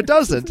doesn't. No, it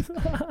doesn't.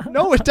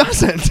 No, it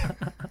doesn't.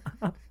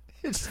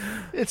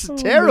 It's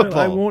terrible. Man,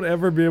 I won't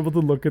ever be able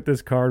to look at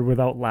this card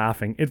without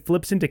laughing. It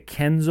flips into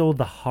Kenzo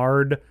the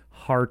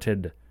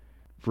Hard-Hearted.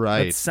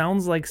 Right. It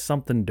sounds like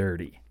something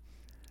dirty.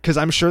 Because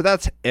I'm sure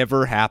that's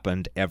ever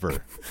happened,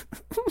 ever.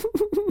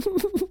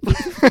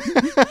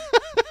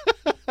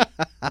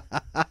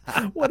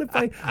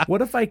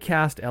 What if I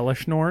cast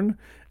Elishnorn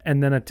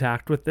and then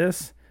attacked with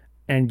this,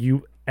 and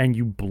you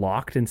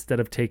blocked instead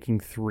of taking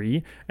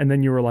 3, and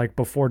then you were like,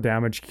 before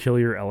damage, kill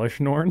your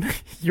Elishnorn.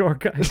 Your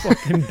guy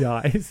fucking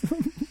dies.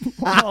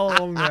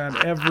 Oh man,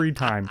 every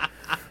time.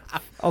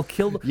 I'll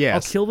kill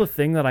the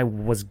thing that I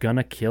was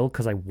gonna kill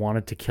because I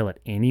wanted to kill it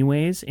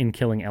anyways in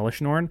killing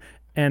Elishnorn,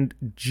 and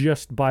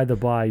just by the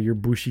by, your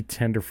Bushi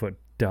Tenderfoot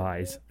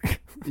dies.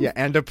 Yeah,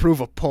 and to prove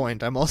a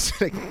point, I'm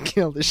also gonna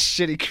kill this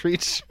shitty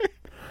creature.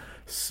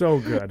 So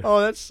good. Oh,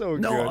 that's so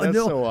good. That's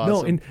so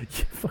awesome.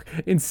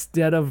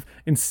 Instead of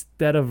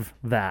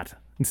that,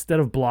 instead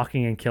of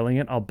blocking and killing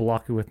it, I'll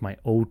block it with my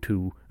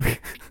O2.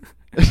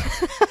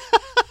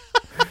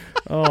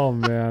 Oh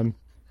man.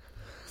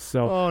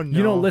 So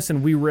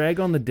listen, we rag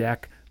on the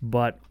deck,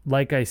 but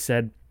like I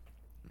said,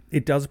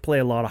 it does play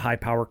a lot of high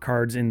power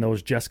cards in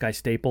those Jeskai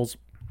staples,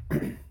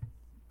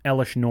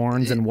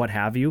 Elishnorns and what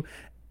have you,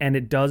 and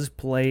it does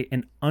play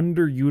an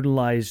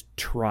underutilized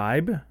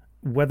tribe.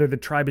 Whether the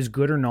tribe is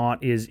good or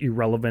not is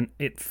irrelevant.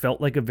 It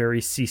felt like a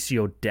very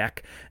CCO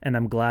deck, and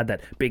I'm glad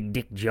that Big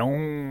Dick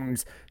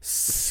Jones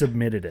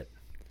submitted it.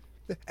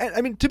 And,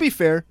 I mean, to be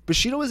fair,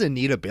 Bushido is a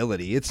neat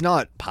ability. It's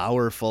not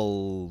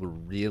powerful,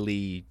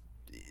 really,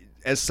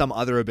 as some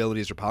other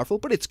abilities are powerful,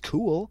 but it's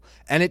cool.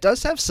 And it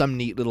does have some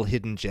neat little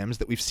hidden gems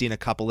that we've seen a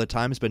couple of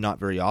times, but not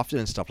very often,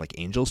 and stuff like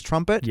Angel's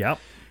Trumpet. Yep.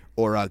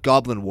 Or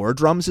Goblin War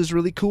Drums is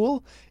really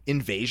cool.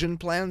 Invasion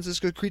Plans is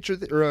a creature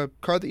or a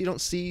card that you don't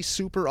see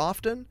super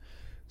often.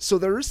 So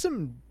there's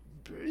some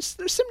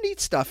neat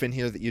stuff in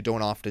here that you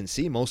don't often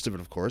see. Most of it,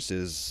 of course,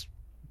 is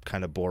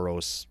kind of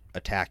Boros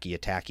attack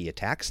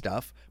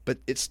stuff, but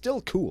it's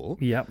still cool.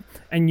 Yep.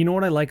 And you know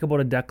what I like about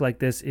a deck like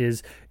this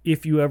is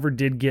if you ever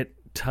did get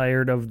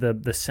tired of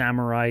the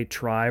samurai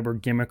tribe or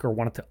gimmick or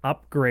wanted to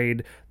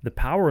upgrade the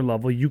power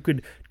level, you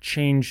could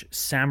change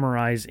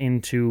samurais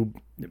into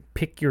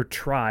pick your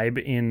tribe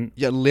in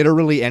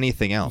literally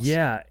anything else.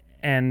 Yeah.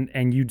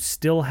 And you'd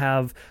still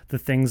have the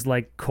things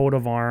like Coat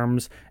of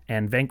Arms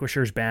and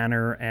Vanquisher's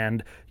Banner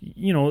and,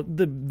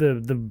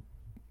 the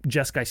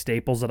Jeskai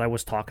staples that I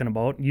was talking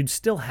about. You'd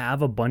still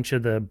have a bunch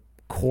of the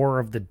core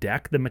of the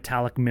deck, the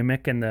Metallic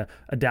Mimic and the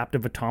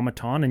Adaptive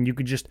Automaton, and you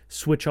could just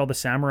switch all the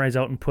samurais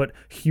out and put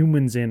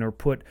humans in or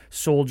put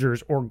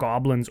soldiers or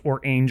goblins or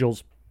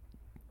angels.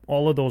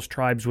 All of those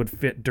tribes would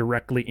fit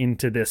directly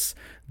into this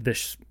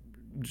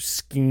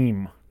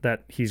scheme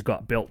that he's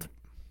got built.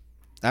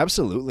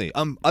 Absolutely.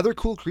 Other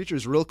cool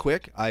creatures, real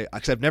quick.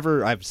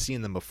 I've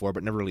seen them before,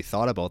 but never really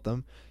thought about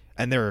them.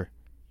 And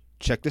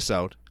check this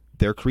out.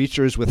 They're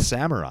creatures with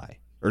samurai,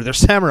 or they're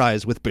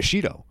samurais with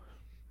Bushido,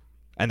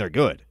 and they're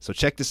good. So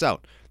check this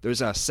out.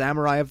 There's a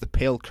Samurai of the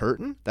Pale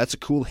Curtain. That's a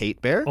cool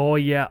hate bear. Oh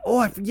yeah.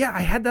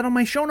 I had that on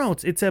my show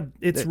notes.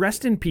 It's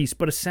rest in peace,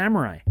 but a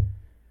samurai.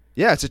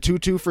 Yeah, it's a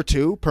 2/2 for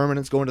 2.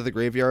 Permanents going to the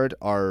graveyard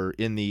are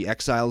in the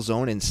exile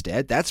zone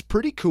instead. That's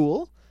pretty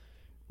cool,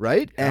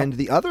 right? Yep. And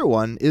the other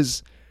one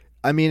is,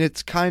 I mean,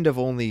 it's kind of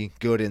only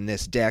good in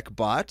this deck,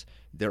 but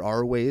there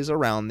are ways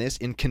around this.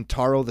 In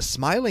Kintaro the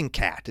Smiling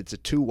Cat, it's a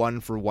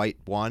 2/1 for white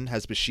 1,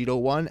 has Bushido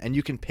 1, and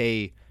you can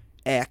pay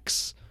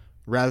X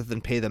rather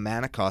than pay the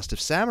mana cost of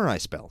samurai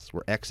spells,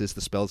 where X is the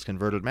spell's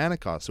converted mana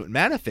cost. So it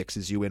mana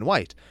fixes you in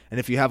white. And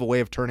if you have a way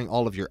of turning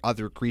all of your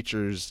other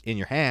creatures in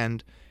your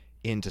hand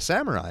into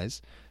samurais,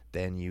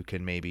 then you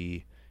can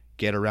maybe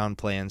get around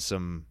playing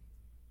some,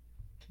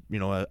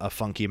 a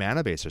funky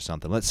mana base or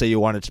something. Let's say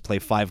you wanted to play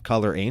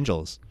 5-color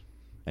angels,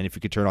 and if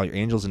you could turn all your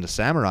angels into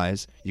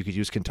samurais, you could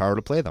use Kintaro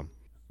to play them.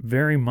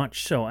 Very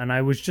much so. And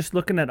I was just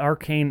looking at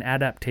Arcane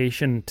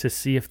Adaptation to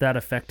see if that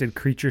affected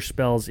creature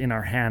spells in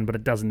our hand, but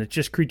it doesn't. It's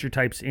just creature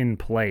types in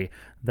play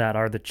that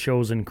are the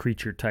chosen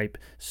creature type.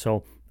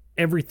 So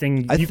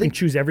everything, you can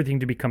choose everything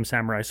to become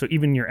samurai. So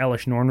even your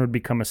Elesh Norn would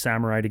become a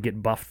samurai to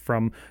get buffed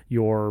from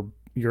your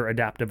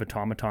adaptive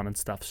automaton and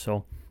stuff.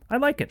 So I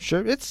like it.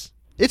 Sure, it's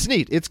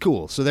neat. It's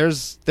cool. So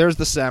there's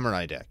the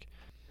samurai deck.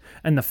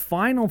 And the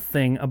final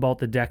thing about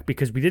the deck,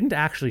 because we didn't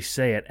actually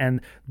say it,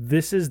 and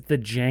this is the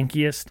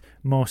jankiest,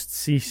 most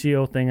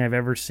CCO thing I've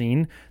ever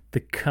seen, the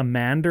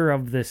commander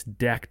of this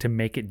deck to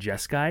make it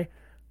Jeskai,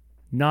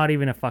 not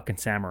even a fucking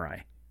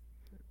samurai.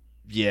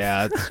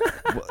 Yeah.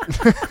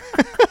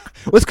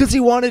 Well, it's because he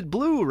wanted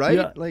blue, right?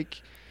 Yeah.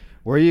 Like,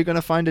 where are you going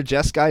to find a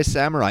Jeskai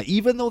samurai?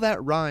 Even though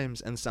that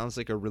rhymes and sounds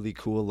like a really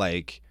cool,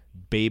 like,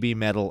 baby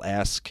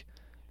metal-esque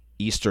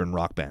Eastern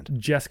rock band.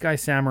 Jeskai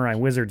Samurai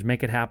Wizards,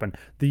 make it happen.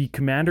 The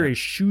commander is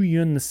Shu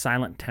Yun the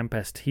Silent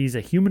Tempest. He's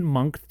a human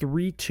monk,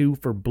 3/2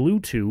 for blue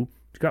 2.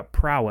 He's got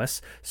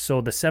prowess,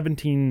 so the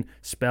 17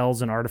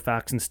 spells and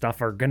artifacts and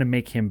stuff are going to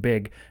make him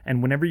big.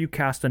 And whenever you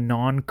cast a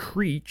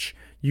non-creature,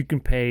 you can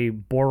pay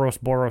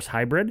Boros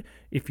hybrid.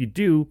 If you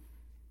do,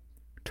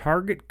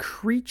 target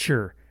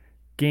creature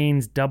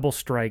gains double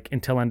strike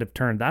until end of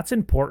turn. That's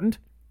important.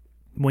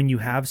 When you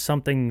have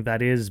something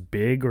that is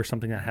big or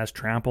something that has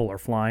trample or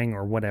flying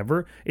or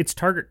whatever, it's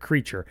target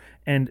creature.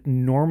 And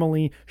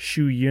normally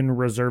Shu Yun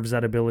reserves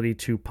that ability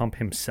to pump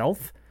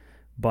himself,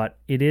 but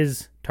it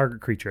is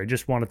target creature. I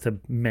just wanted to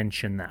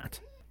mention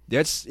that.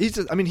 Yeah,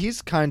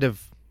 he's kind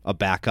of a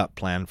backup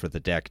plan for the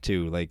deck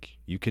too. Like,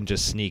 you can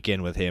just sneak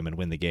in with him and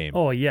win the game.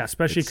 Oh yeah,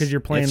 especially because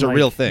you're playing it's a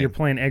real thing. You're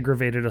playing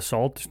aggravated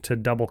assault to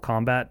double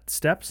combat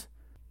steps.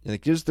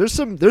 Like, there's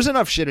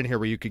enough shit in here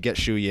where you could get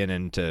Shu Yun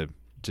in to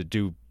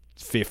do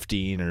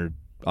 15 or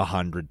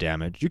 100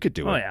 damage. You could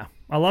do it. Oh yeah,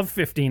 I love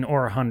 15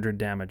 or 100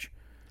 damage.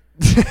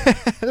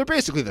 They're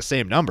basically the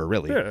same number,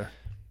 really. Yeah.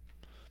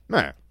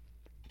 Right.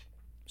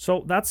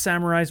 So that's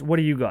samurais. What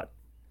do you got?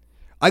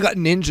 I got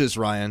ninjas,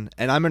 Ryan,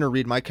 and I'm going to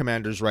read my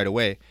commanders right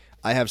away.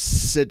 I have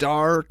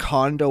Sidar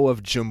Kondo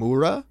of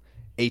Jamura,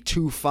 a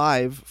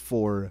 2/5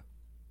 for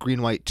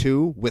green-white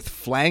 2 with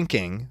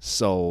flanking,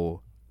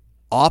 so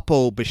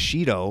Oppo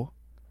Bushido,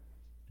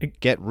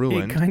 get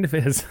ruined. It kind of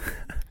is.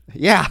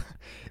 Yeah.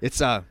 It's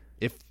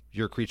if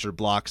your creature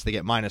blocks, they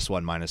get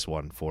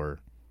 -1/-1 for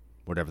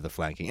whatever the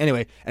flanking.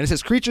 Anyway, and it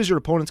says creatures your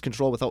opponents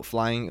control without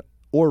flying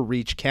or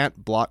reach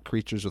can't block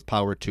creatures with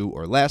power 2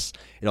 or less.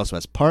 It also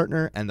has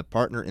partner, and the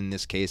partner in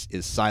this case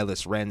is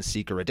Silas Wren,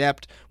 Seeker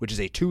Adept, which is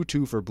a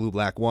 2/2 for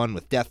blue-black 1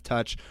 with Death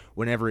Touch.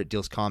 Whenever it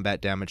deals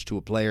combat damage to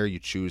a player, you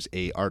choose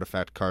a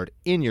artifact card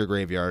in your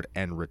graveyard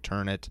and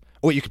return it.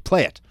 Oh, you could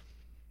play it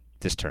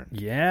this turn.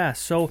 Yeah,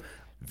 so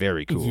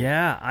very cool.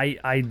 Yeah,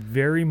 I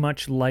very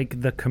much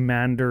like the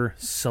commander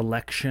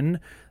selection.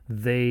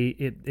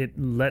 It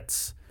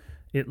lets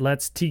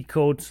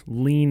T-Coats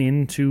lean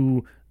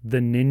into the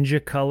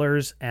ninja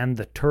colors and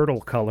the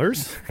turtle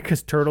colors,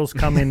 because turtles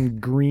come in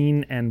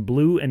green and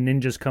blue and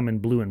ninjas come in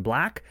blue and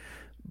black.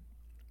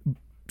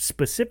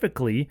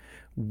 Specifically,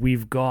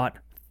 we've got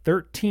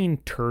 13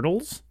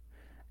 turtles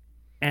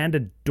and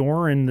a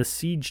Doran the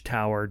Siege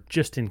Tower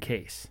just in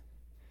case.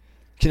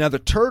 Okay, now the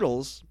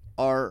turtles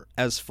are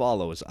as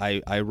follows.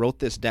 I wrote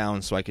this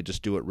down so I could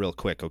just do it real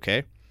quick,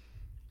 okay?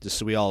 Just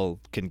so we all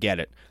can get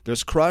it.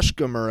 There's Crush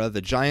Gamera,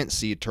 the Giant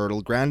Sea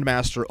Turtle,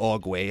 Grandmaster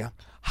Ogwe,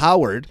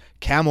 Howard,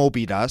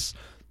 Camobidas,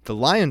 the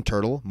Lion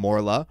Turtle,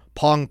 Morla,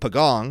 Pong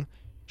Pagong,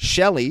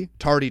 Shelly,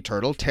 Tardy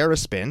Turtle,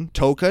 Terraspin,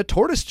 Toka,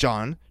 Tortoise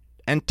John,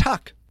 and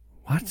Tuck.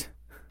 What?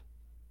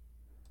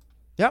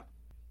 Yep.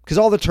 Because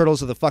all the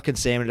turtles are the fucking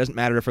same, and it doesn't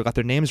matter if I got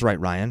their names right,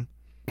 Ryan.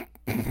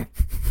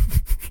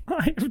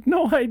 I have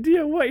no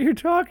idea what you're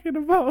talking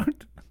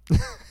about.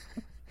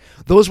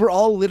 Those were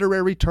all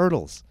literary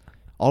turtles.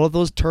 All of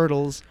those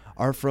turtles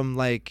are from,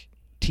 like,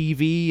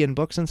 TV and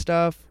books and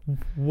stuff.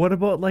 What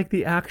about, like,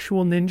 the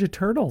actual Ninja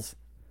Turtles?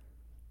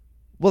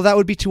 Well, that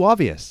would be too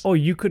obvious. Oh,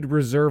 you could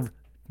reserve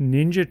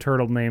Ninja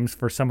Turtle names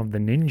for some of the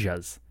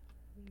ninjas.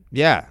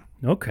 Yeah.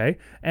 Okay.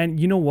 And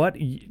you know what?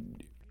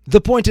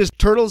 The point is,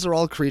 turtles are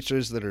all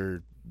creatures that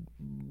are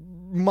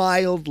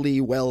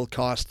mildly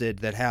well-costed,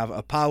 that have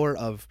a power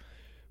of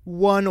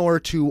 1 or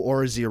 2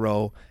 or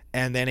 0,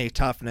 and then a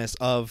toughness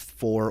of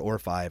 4 or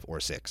 5 or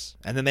 6.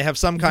 And then they have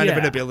some kind of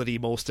an Yeah. ability,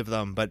 most of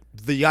them. But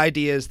the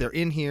idea is they're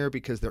in here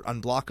because they're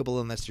unblockable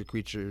unless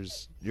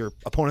your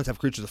opponents have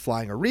creatures with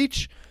flying or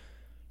reach.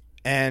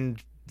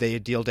 And they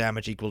deal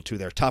damage equal to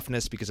their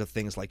toughness because of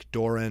things like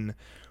Doran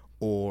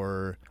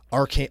or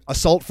Arcane.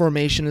 Assault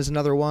Formation is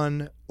another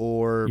one.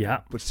 Or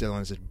Yeah. what's the other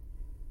one? Is it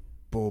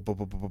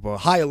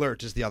High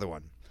Alert is the other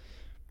one,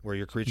 where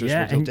your creatures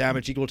will deal and-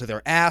 damage equal to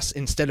their ass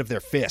instead of their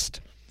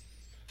fist.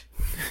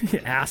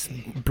 Ass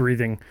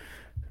breathing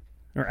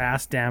or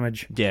ass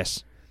damage.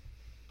 Yes.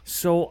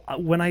 So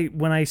when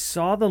I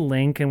saw the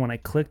link and when I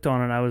clicked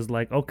on it, I was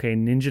like, okay,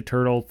 Ninja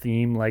Turtle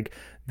theme. Like,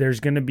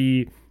 there's gonna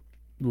be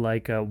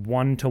like a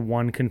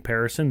 1-to-1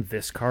 comparison.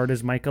 This card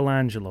is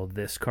Michelangelo.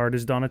 This card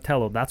is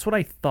Donatello. That's what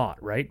I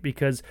thought, right?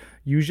 Because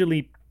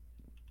usually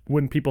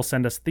when people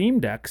send us theme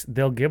decks,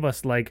 they'll give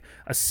us like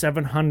a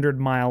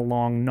 700-mile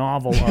long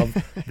novel of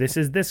this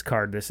is this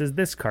card, this is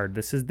this card,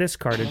 this is this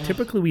card. And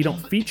typically we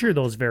don't feature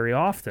those very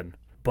often.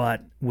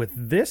 But with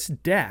this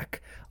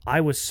deck,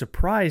 I was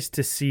surprised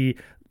to see,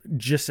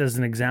 just as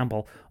an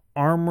example,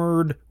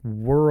 Armored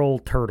Whirl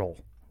Turtle,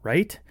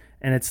 right?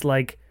 And it's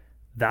like,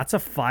 that's a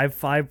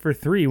 5/5 for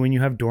 3 when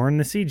you have Doran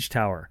the Siege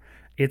Tower.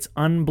 It's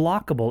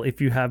unblockable if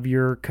you have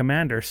your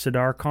commander,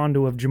 Sidar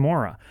Kondo of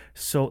Jamora.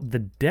 So the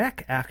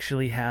deck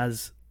actually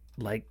has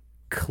like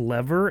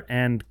clever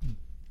and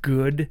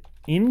good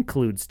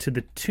includes to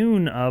the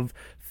tune of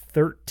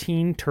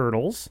 13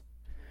 turtles.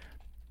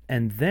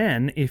 And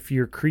then if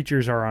your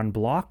creatures are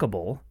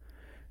unblockable,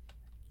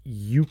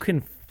 you can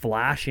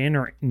flash in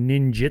or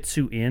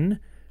ninjutsu in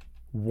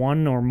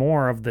one or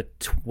more of the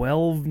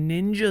 12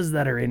 ninjas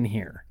that are in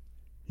here.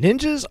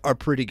 Ninjas are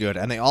pretty good,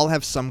 and they all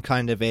have some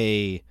kind of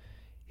a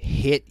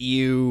hit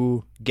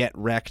you, get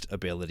wrecked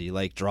ability,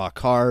 like draw a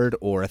card,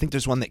 or I think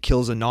there's one that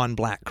kills a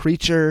non-black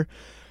creature.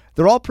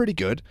 They're all pretty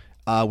good.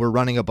 We're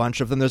running a bunch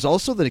of them. There's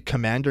also the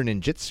Commander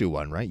Ninjutsu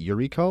one, right?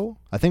 Yuriko?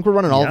 I think we're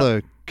running all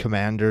the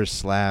Commander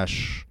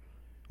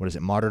 /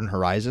 Modern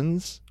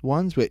Horizons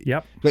ones? But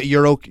Yep. But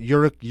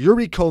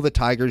Yuriko the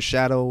Tiger's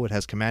Shadow, it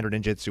has Commander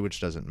Ninjutsu,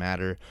 which doesn't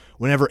matter.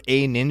 Whenever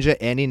any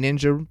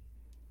ninja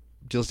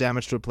deals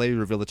damage to a player, you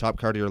reveal the top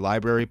card of your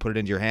library, put it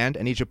into your hand,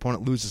 and each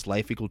opponent loses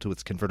life equal to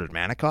its converted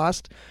mana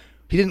cost.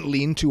 He didn't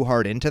lean too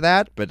hard into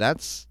that, but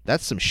that's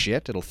some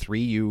shit. It'll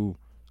 3 you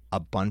a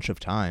bunch of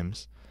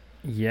times.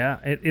 Yeah,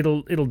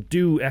 it'll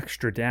do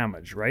extra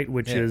damage, right?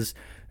 Which is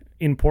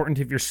important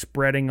if you're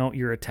spreading out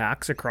your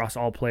attacks across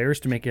all players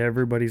to make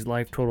everybody's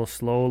life total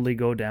slowly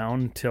go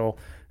down till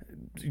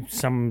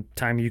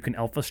sometime you can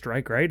Alpha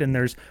Strike, right? And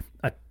there's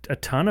a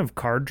ton of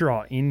card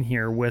draw in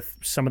here with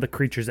some of the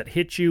creatures that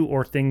hit you,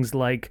 or things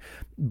like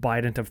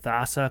Bident of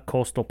Thassa,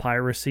 Coastal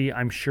Piracy.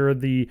 I'm sure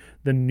the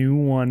new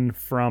one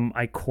from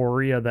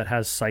Ikoria that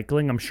has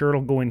cycling, I'm sure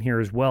it'll go in here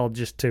as well,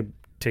 just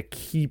to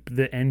keep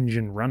the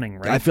engine running,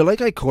 right? I feel like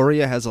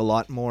Ikoria has a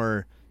lot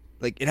more,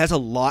 like it has a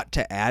lot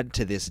to add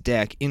to this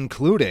deck,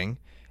 including,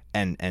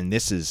 and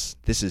this is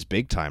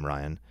big time,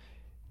 Ryan.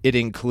 It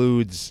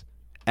includes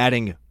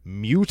adding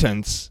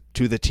mutants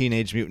to the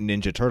Teenage Mutant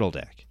Ninja Turtle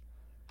deck.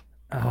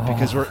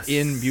 Because we're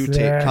in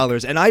mutate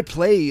colors. And I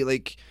play,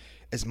 like,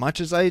 as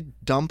much as I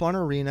dump on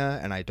Arena,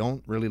 and I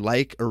don't really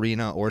like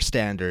Arena or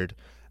Standard,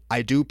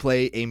 I do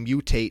play a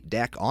mutate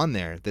deck on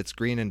there that's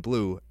green and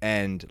blue.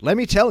 And let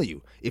me tell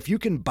you, if you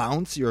can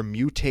bounce your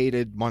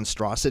mutated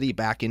monstrosity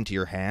back into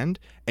your hand,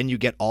 and you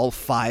get all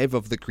 5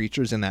 of the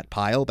creatures in that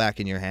pile back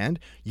in your hand,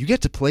 you get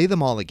to play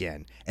them all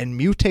again, and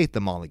mutate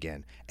them all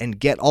again, and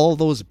get all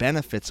those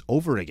benefits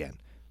over again.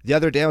 The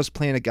other day I was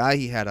playing a guy,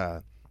 he had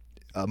a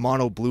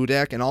mono blue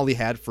deck, and all he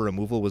had for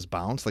removal was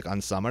bounce, like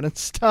unsummon and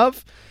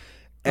stuff.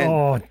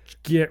 And,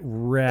 get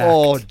wrecked.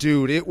 oh,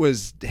 dude, it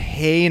was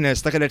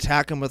heinous. Like, I'd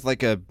attack him with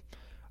like I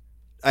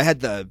had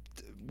the,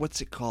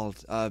 what's it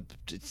called?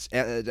 It's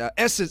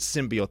Essence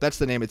Symbiote. That's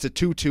the name. It's a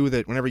 2/2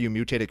 that whenever you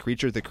mutate a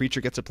creature, the creature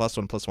gets a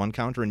 +1/+1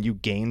 counter, and you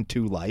gain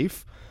 2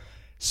 life.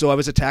 So I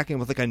was attacking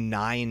with like a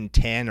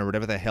 9/10 or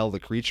whatever the hell the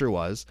creature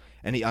was,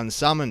 and he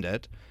unsummoned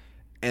it,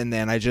 and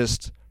then I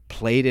just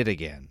played it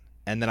again.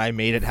 And then I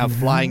made it have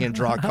flying and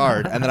draw a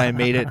card. And then I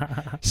made it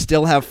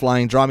still have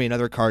flying, draw me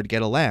another card,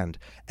 get a land.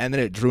 And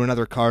then it drew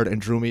another card and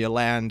drew me a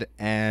land.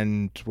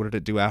 And what did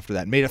it do after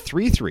that? Made a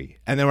 3/3.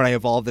 And then when I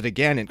evolved it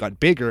again, it got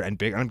bigger and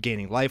bigger. I'm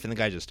gaining life. And the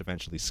guy just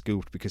eventually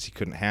scooped because he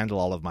couldn't handle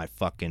all of my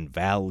fucking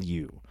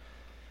value.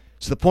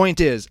 So the point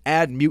is,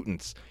 add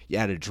mutants. You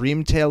add a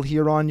Dreamtail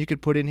Huron you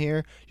could put in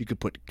here. You could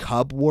put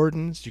Cub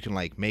Wardens. You can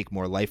like make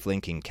more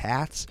life-linking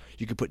cats.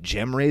 You could put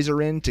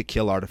Gemrazor in to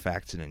kill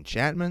artifacts and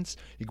enchantments.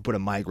 You could put a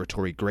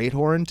Migratory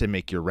Greathorn to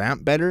make your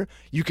ramp better.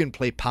 You can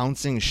play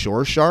Pouncing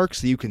Shore Shark,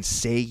 so you can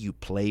say you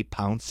play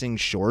Pouncing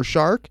Shore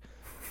Shark.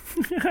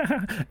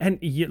 And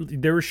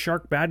there were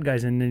shark bad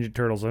guys in Ninja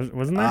Turtles,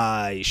 wasn't there?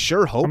 I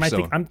sure hope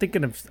so. I'm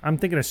thinking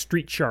of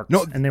Street Sharks,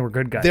 No, and they were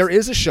good guys. There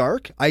is a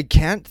shark. I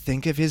can't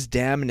think of his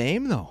damn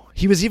name though.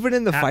 He was even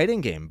in the fighting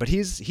game, but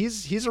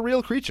he's a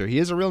real creature. He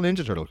is a real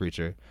Ninja Turtle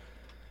creature.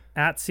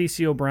 At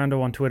CCO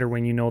Brando on Twitter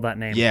when you know that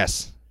name.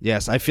 Yes.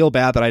 I feel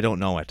bad that I don't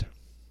know it.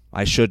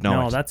 I should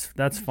know No, it.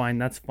 that's fine.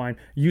 That's fine.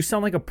 You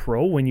sound like a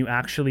pro when you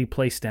actually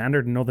play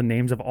Standard and know the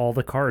names of all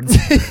the cards.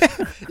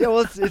 Yeah,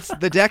 well, it's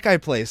the deck I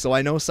play, so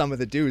I know some of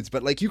the dudes.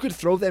 But like, you could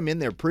throw them in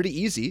there pretty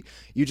easy.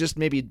 You just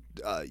maybe,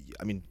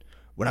 I mean,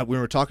 when we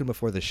were talking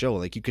before the show,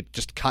 like you could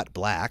just cut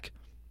black,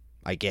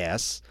 I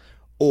guess,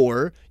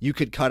 or you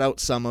could cut out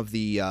some of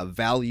the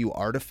value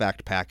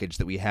artifact package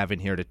that we have in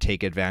here to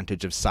take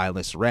advantage of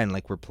Silas Ren.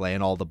 Like we're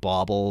playing all the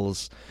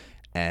baubles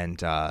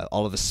and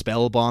all of the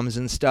spell bombs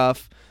and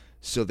stuff,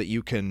 so that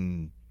you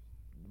can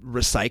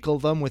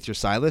recycle them with your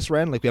Silas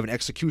Ren. Like we have an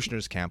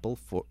Executioner's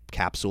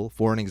capsule,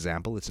 for an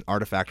example. It's an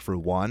artifact for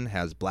 1,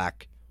 has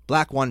black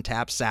 1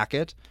 tap, sack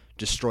it,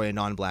 destroy a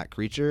non-black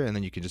creature, and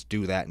then you can just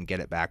do that and get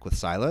it back with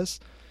Silas.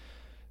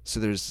 So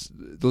there's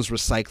those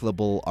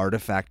recyclable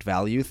artifact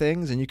value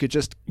things, and you could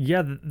just...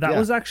 Yeah, that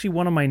was actually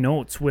one of my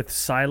notes with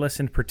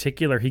Silas in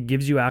particular. He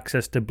gives you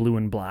access to blue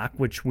and black,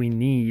 which we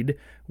need.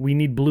 We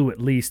need blue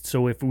at least,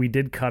 so if we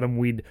did cut him,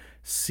 we'd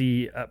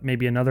see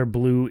maybe another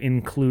blue,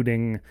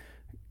 including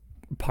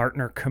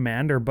Partner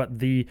Commander. But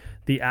the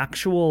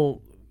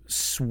actual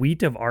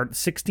suite of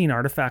 16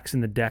 artifacts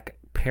in the deck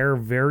pair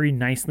very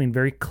nicely and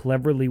very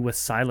cleverly with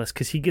Silas,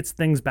 because he gets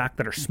things back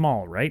that are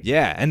small, right?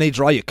 Yeah, and they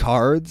draw you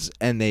cards,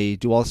 and they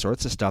do all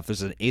sorts of stuff.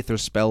 There's an Aether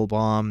Spell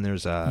Bomb.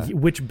 There's a...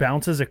 Which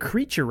bounces a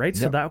creature, right?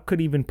 Yep. So that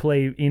could even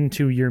play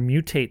into your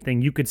mutate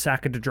thing. You could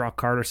sack it to draw a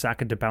card or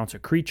sack it to bounce a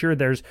creature.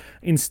 There's,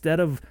 instead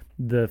of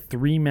the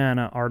 3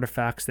 mana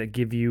artifacts that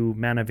give you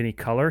mana of any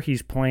color,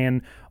 he's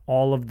playing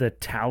all of the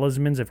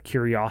talismans of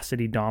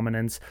Curiosity,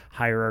 Dominance,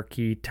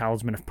 Hierarchy,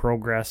 Talisman of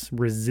Progress,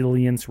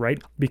 Resilience,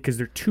 right? Because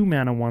they're 2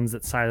 mana ones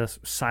that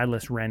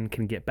Silas Ren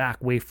can get back.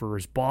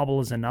 Wayfarer's Bauble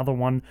is another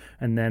one.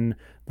 And then,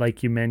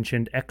 like you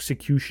mentioned,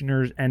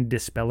 Executioners and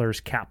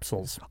Dispeller's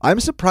Capsules. I'm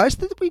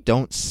surprised that we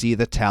don't see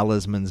the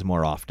talismans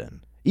more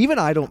often. Even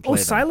I don't play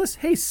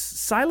them.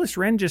 Silas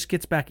Ren just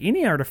gets back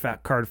any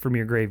artifact card from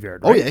your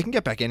graveyard, right? Oh, yeah, you can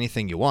get back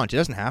anything you want. It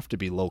doesn't have to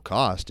be low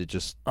cost. It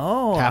just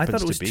I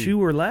thought it was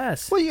 2 or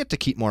less. Well, you get to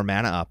keep more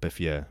mana up if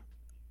you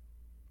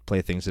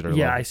play things that are low.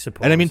 Yeah, I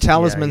suppose. And I mean,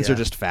 talismans are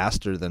just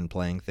faster than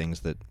playing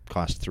things that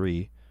cost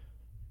 3.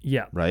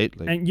 Yeah. Right?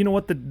 Like, and you know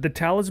what? The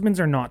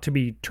talismans are not to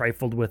be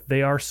trifled with.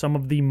 They are some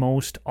of the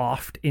most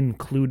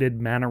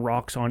oft-included mana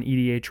rocks on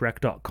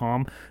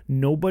EDHREC.com.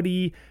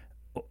 Nobody...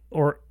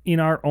 or in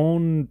our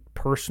own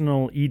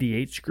personal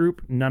EDH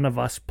group, none of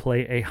us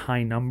play a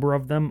high number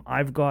of them.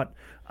 I've got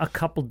a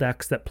couple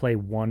decks that play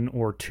 1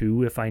 or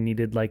 2 if I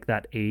needed like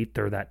that 8th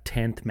or that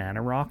 10th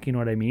mana rock, you know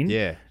what I mean?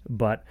 Yeah.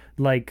 But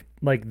like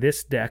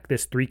this deck,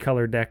 this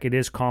 3-color deck, it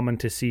is common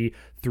to see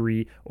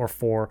 3 or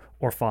 4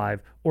 or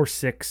 5 or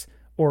 6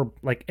 or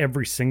like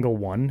every single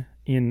one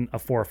in a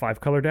 4 or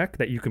 5-color deck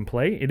that you can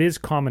play. It is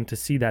common to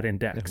see that in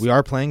decks. We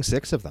are playing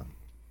 6 of them.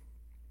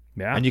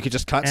 Yeah. And you could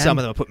just cut some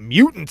of them and put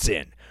mutants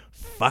in.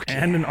 Fuck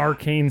yeah. And an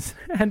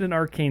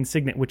arcane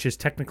signet, which is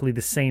technically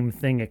the same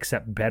thing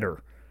except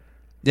better.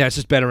 Yeah, it's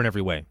just better in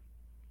every way.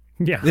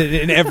 Yeah.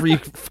 In every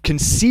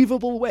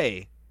conceivable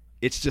way,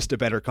 it's just a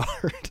better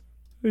card.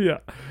 Yeah.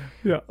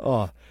 Yeah.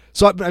 Oh.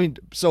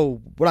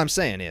 So what I'm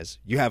saying is,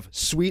 you have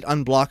sweet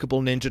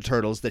unblockable Ninja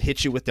Turtles that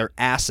hit you with their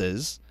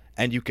asses,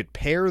 and you could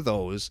pair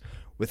those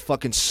with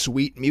fucking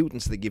sweet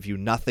mutants that give you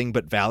nothing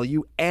but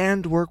value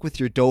and work with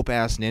your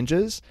dope-ass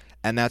ninjas,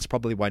 and that's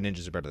probably why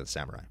ninjas are better than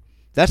samurai.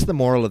 That's the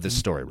moral of this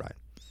story, right?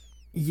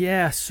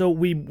 Yeah, so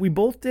we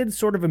both did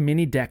sort of a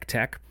mini deck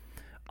tech.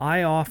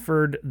 I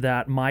offered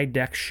that my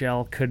deck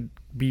shell could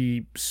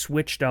be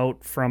switched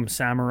out from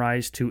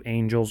samurais to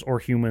angels or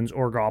humans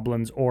or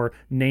goblins, or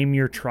name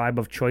your tribe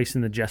of choice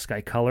in the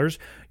Jeskai colors.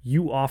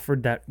 You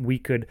offered that we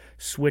could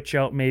switch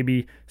out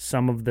maybe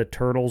some of the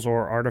turtles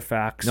or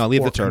artifacts. No,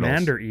 leave or the turtles.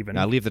 Commander even.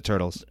 No, leave the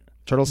turtles.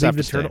 Turtles have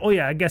to stay. Oh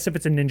yeah, I guess if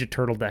it's a Ninja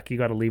Turtle deck, you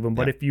got to leave them.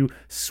 But if you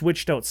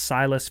switched out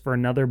Silas for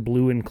another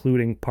blue,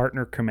 including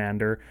Partner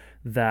Commander,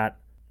 that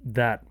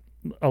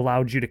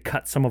allowed you to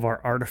cut some of our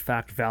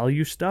artifact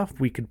value stuff,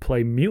 we could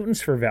play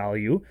mutants for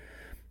value.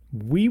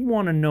 We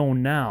want to know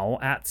now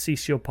at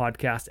CCO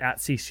Podcast, at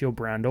CCO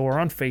Brando, or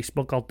on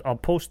Facebook. I'll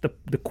post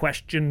the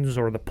questions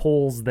or the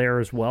polls there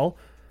as well.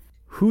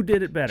 Who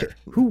did it better?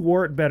 Who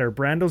wore it better?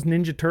 Brando's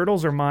Ninja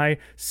Turtles or my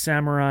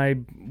samurai,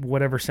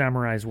 whatever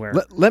samurais wear?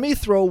 Let me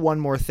throw one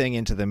more thing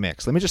into the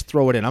mix. Let me just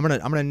throw it in. I'm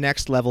gonna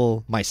next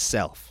level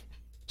myself.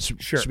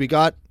 Sure. So we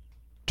got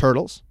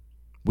turtles,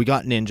 we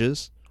got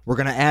ninjas. We're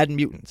gonna add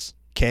mutants.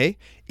 Okay?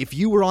 If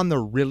you were on the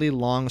really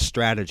long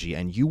strategy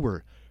and you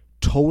were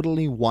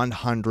totally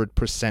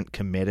 100%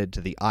 committed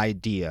to the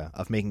idea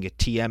of making a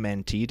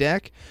TMNT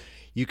deck,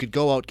 you could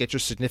go out, get your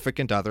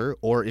significant other,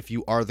 or if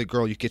you are the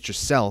girl, you get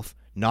yourself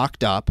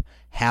knocked up,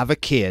 have a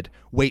kid,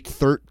 wait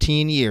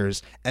 13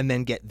 years, and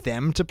then get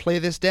them to play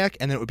this deck,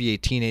 and then it would be a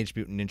Teenage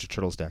Mutant Ninja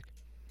Turtles deck.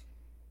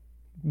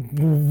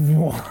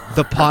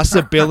 The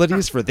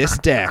possibilities for this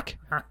deck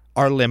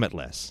are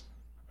limitless.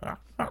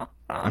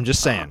 I'm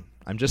just saying.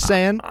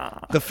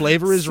 The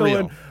flavor is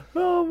real.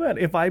 Oh, man.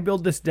 If I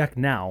build this deck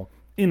now,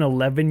 in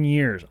 11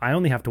 years, I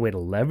only have to wait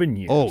 11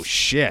 years. Oh,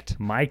 shit.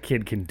 My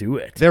kid can do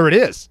it. There it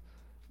is.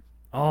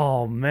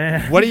 Oh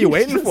man. What are you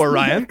waiting for,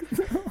 Ryan?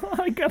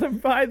 I gotta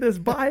buy this.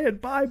 Buy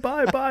it. Buy.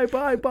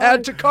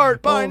 Add to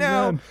cart. Buy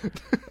now. Man.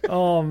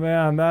 Oh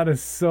man, that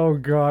is so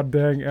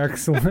goddamn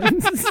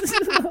excellent.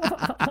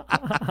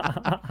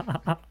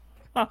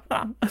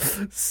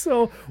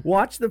 So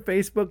watch the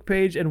Facebook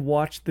page and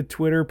watch the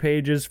Twitter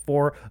pages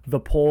for the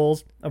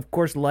polls. Of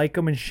course, like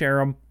them and share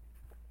them.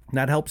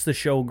 That helps the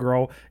show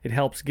grow. It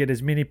helps get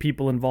as many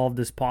people involved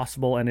as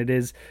possible, and it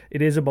is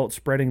about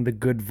spreading the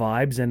good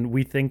vibes. And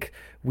we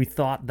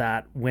thought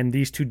that when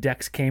these two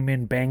decks came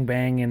in, bang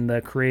bang, in the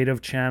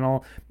creative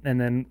channel, and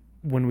then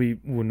when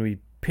we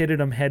pitted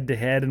them head to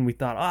head, and we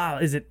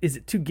thought, is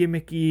it too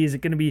gimmicky?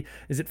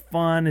 Is it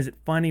fun? Is it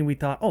funny? We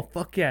thought, oh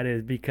fuck yeah, it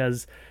is,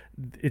 because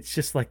it's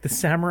just like the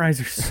samurais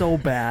are so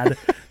bad.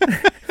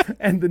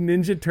 And the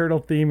Ninja Turtle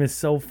theme is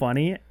so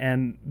funny,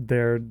 and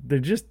they're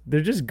just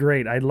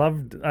great. I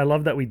love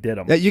that we did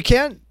them. Yeah, you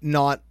can't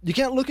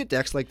look at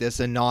decks like this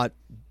and not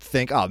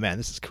think, oh man,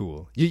 this is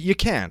cool. You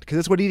can't, because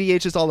that's what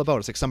EDH is all about.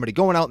 It's like somebody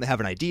going out and they have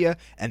an idea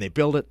and they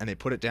build it and they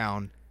put it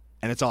down,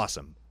 and it's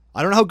awesome.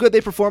 I don't know how good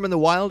they perform in the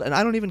wild, and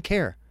I don't even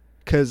care,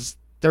 because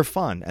they're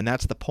fun, and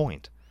that's the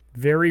point.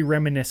 Very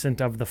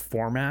reminiscent of the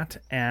format,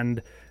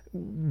 and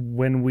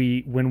when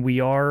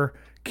we are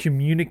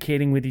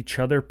communicating with each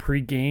other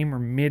pre-game or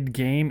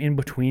mid-game, in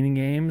between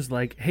games,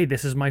 like, hey,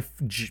 this is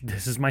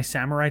my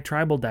Samurai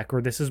Tribal deck,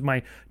 or this is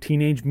my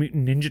Teenage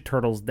Mutant Ninja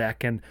Turtles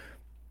deck, and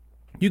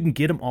you can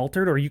get them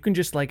altered, or you can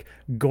just like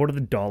go to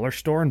the dollar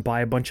store and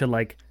buy a bunch of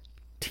like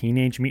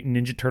Teenage Mutant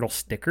Ninja Turtle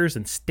stickers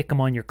and stick them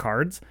on your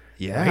cards.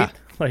 Yeah, right?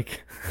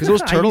 Like, because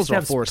those turtles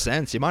are 4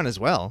 cents. You might as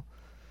well.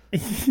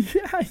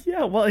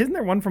 Yeah. Well, isn't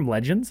there one from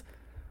Legends?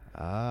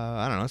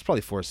 I don't know. It's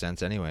probably 4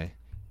 cents anyway,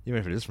 even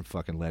if it is from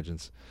fucking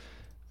Legends.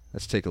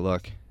 Let's take a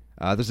look.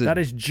 That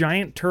is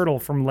Giant Turtle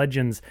from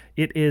Legends.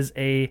 It is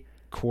a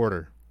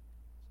quarter.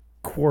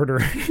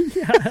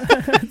 Yeah,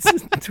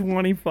 it's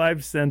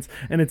 25 cents,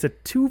 and it's a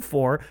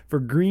 2/4 for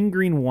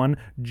green 1.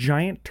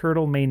 Giant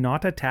Turtle may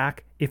not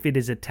attack if it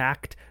is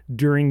attacked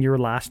during your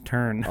last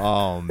turn.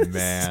 Oh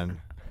man.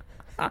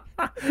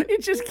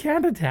 It just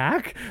can't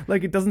attack.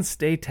 Like, it doesn't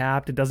stay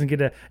tapped. It doesn't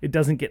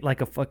get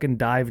like a fucking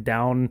dive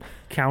down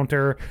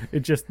counter. It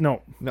just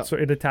no. So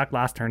it attacked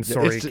last turn.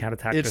 Sorry, it can't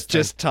attack. It's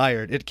just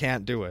tired. It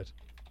can't do it.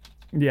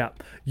 Yeah.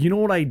 You know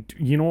what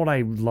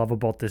I love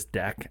about this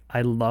deck?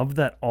 I love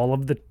that all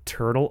of the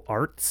turtle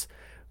arts,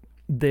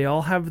 they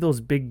all have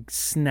those big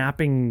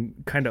snapping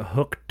kind of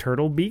hooked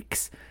turtle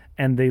beaks,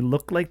 and they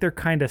look like they're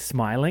kind of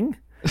smiling.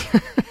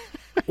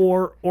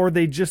 or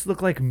they just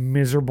look like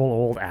miserable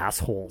old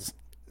assholes.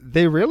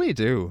 They really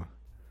do.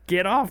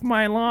 Get off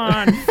my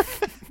lawn.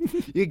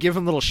 You give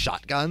them little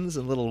shotguns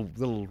and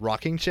little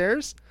rocking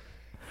chairs.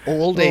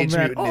 Old age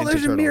mutant Ninja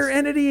there's Turtles. A mirror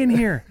entity in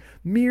here.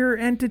 Mirror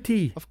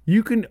entity.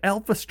 You can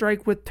alpha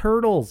strike with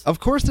turtles. Of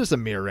course there's a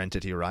mirror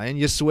entity, Ryan.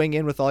 You swing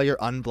in with all your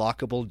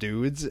unblockable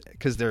dudes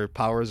because their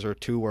powers are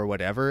 2 or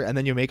whatever, and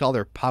then you make all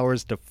their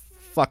powers to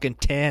fucking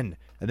 10,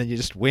 and then you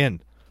just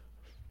win.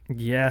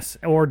 Yes,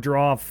 or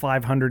draw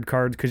 500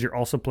 cards because you're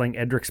also playing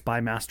Edric Spy,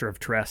 Master of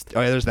Trest.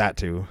 Oh yeah, there's that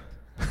too.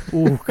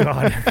 Oh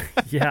god.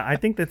 Yeah, I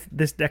think that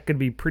this deck could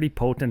be pretty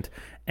potent.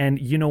 And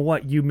you know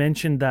what? You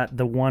mentioned that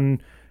the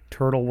one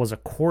turtle was a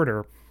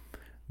quarter.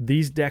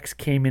 These decks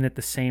came in at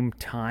the same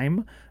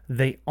time.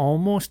 They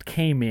almost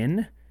came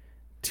in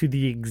to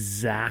the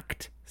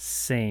exact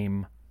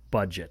same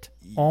budget.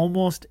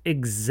 Almost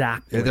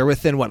exactly. Yeah, they're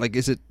within what? Like,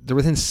 they're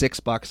within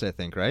 $6, I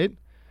think, right?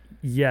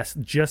 Yes,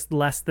 just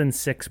less than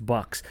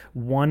 $6.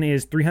 One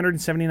is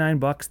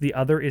 $379. The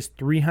other is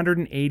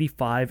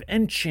 $385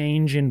 and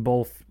change in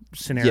both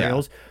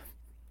scenarios.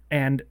 Yeah.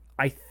 And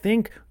I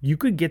think you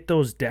could get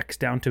those decks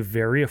down to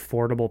very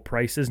affordable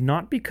prices,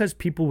 not because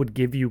people would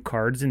give you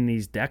cards in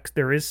these decks.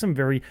 There is some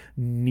very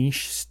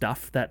niche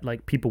stuff that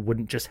like people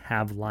wouldn't just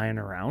have lying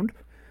around.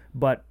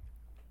 But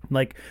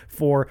like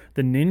for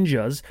the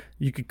ninjas,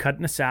 you could cut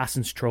an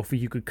Assassin's Trophy.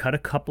 You could cut a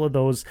couple of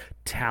those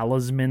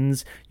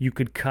talismans. You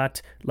could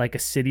cut like a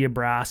City of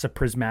Brass, a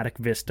Prismatic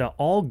Vista.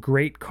 All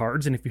great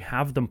cards, and if you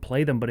have them,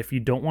 play them. But if you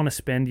don't want to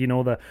spend,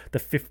 the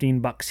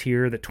 $15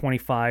 here, the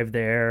 $25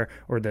 there,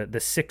 or the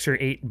 $6 or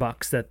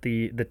 $8 that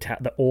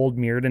the old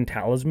Mirrodin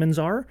talismans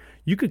are,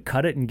 you could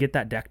cut it and get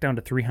that deck down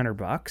to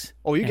 $300.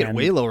 Oh, you get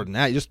way lower than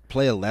that. You just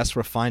play a less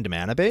refined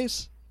mana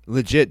base.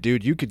 Legit,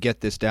 dude. You could get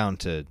this down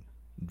to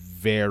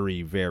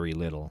very, very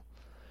little.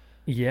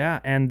 Yeah,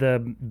 and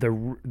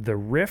the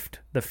Rift,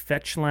 the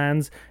fetch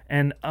lands,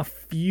 and a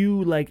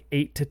few like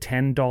 $8 to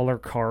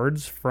 $10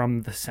 cards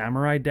from the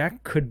Samurai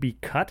deck could be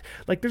cut.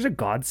 Like, there's a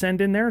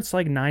Godsend in there. It's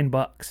like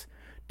 $9.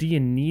 Do you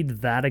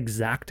need that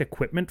exact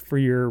equipment for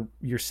your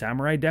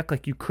Samurai deck?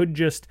 Like, you could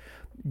just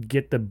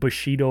get the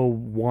Bushido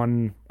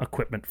 1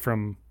 equipment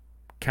from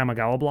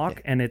Kamigawa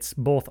block, and it's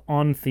both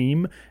on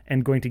theme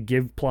and going to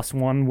give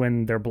 +1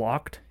 when they're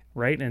blocked.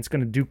 Right, and it's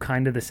going to do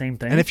kind of the same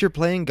thing. And if you're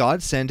playing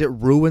Godsend, it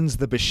ruins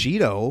the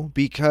Bushido,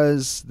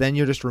 because then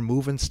you're just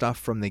removing stuff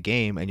from the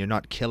game and you're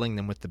not killing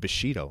them with the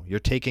Bushido.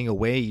 You're taking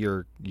away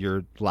your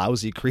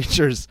lousy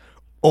creature's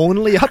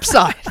only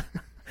upside.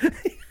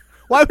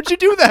 Why would you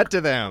do that to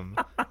them?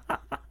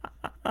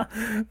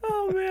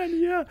 Oh man,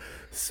 yeah.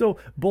 So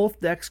both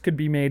decks could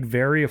be made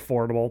very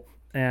affordable,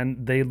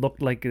 and they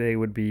looked like they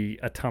would be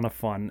a ton of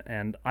fun.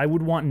 And I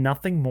would want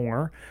nothing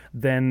more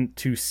than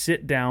to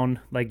sit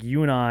down like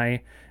you and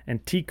I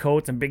and T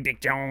Coates and Big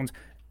Dick Jones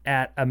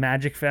at a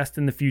Magic Fest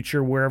in the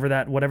future, whatever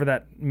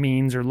that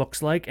means or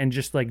looks like, and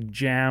just like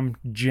jam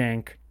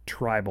jank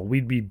tribal.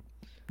 We'd be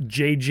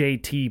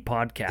JJT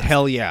podcast.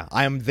 Hell yeah,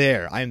 I am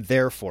there. I am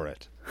there for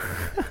it.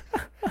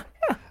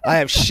 I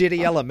have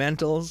shitty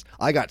elementals.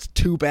 I got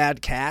 2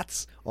 bad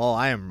cats. Oh,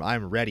 I'm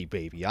ready,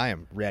 baby. I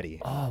am ready.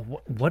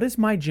 Oh, what is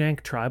my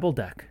jank tribal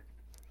deck?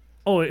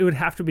 Oh, it would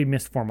have to be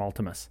Mistform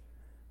Ultimus.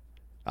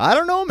 I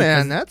don't know,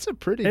 man. That's a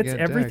pretty good It's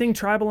deck. everything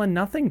tribal and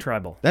nothing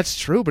tribal. That's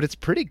true, but it's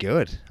pretty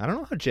good. I don't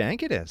know how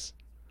jank it is.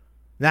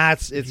 Nah,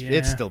 it's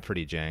Yeah. still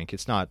pretty jank.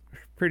 It's not.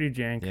 Pretty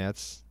jank. Yeah,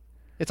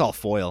 it's all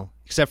foil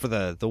except for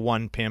the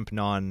one pimp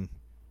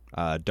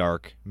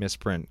dark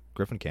misprint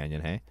Griffin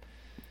Canyon. Hey.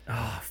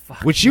 Oh,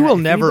 fuck. Which you yeah, will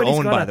if never anybody's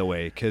own, got by the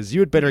way, because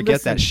you had better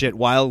get that Listen. shit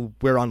while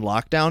we're on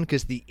lockdown,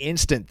 because the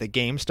instant the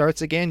game starts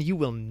again, you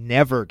will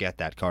never get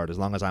that card as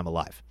long as I'm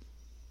alive.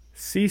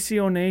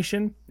 CCO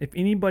Nation, if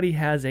anybody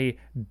has a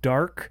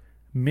dark,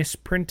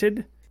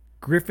 misprinted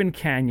Griffin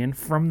Canyon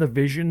from the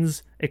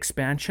Visions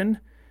expansion,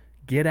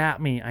 get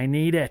at me. I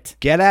need it.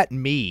 Get at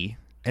me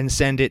and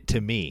send it to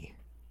me,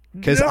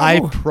 because No. I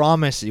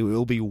promise you it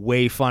will be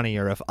way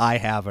funnier if I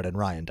have it and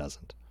Ryan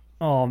doesn't.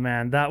 Oh,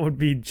 man, that would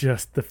be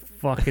just the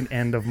fucking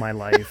end of my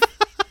life.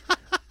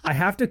 I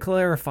have to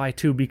clarify,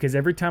 too, because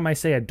every time I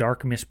say a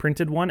dark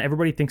misprinted one,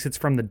 everybody thinks it's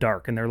from the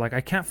dark, and they're like,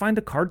 I can't find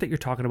the card that you're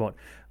talking about.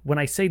 When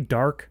I say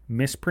dark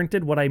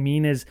misprinted, what I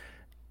mean is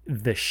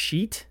the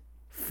sheet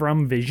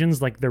from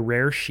Visions, like the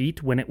rare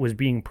sheet when it was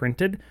being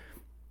printed,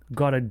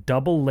 got a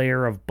double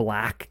layer of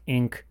black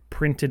ink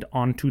printed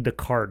onto the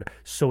card,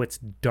 so it's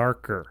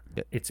darker.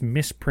 It's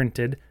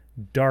misprinted,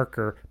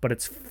 darker, but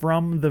it's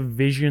from the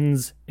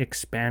Visions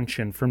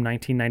expansion from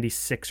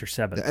 1996 or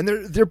 7. And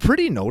they're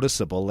pretty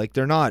noticeable. Like,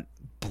 they're not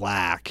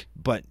black,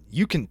 but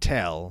you can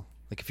tell.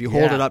 Like, if you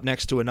hold Yeah. it up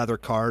next to another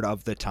card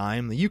of the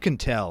time, you can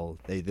tell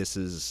this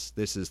is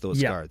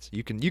those Yeah. cards.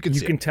 You can You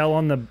see can it. tell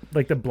on the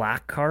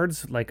black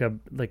cards, like a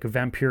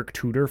Vampiric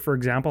Tutor, for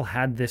example,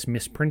 had this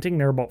misprinting.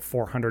 They're about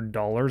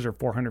 $400 or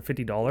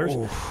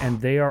 $450,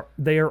 and they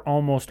are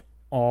almost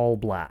all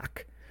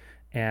black.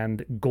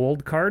 And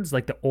gold cards,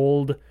 like the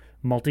old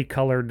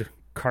multicolored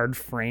card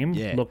frame,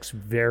 Yeah. looks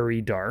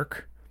very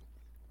dark.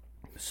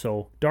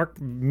 So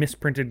dark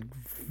misprinted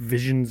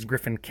Visions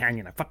Griffin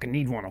Canyon. I fucking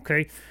need one.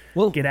 Okay,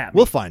 get at me.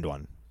 We'll find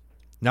one.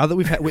 Now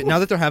that now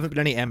that there haven't been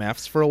any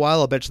MFs for a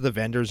while, I'll bet you the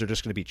vendors are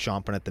just going to be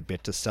chomping at the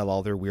bit to sell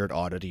all their weird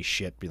oddity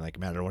shit. Being like,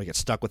 man, I don't want to get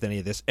stuck with any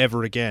of this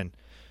ever again.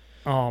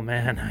 Oh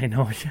man, I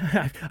know.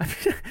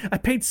 I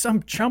paid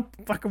some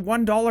chump fucking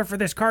 $1 for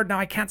this card. Now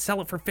I can't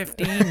sell it for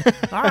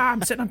 $15.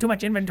 I'm sitting on too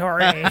much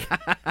inventory.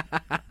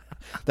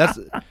 That's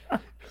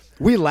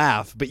we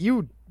laugh, but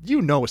you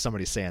know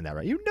somebody's saying that,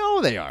 right? You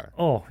know they are.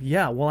 Oh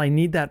yeah, well I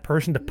need that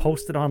person to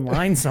post it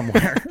online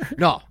somewhere.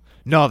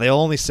 No, they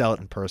only sell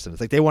it in person.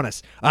 It's like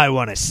I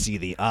want to see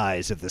the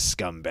eyes of the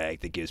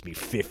scumbag that gives me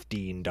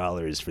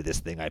 $15 for this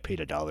thing I paid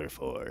 $1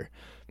 for.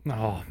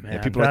 Oh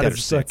man, people like that are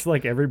sick. That's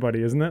like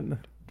everybody, isn't it?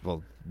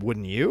 Well,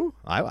 wouldn't you?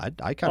 I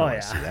kind of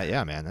want to see that.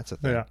 Yeah, man, that's a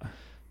thing.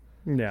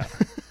 Yeah.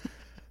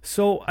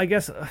 So I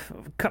guess a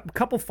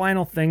couple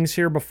final things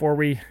here before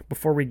we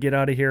get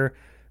out of here.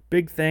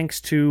 Big thanks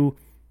to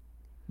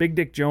Big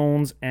Dick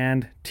Jones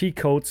and T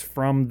Coates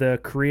from the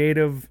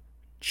creative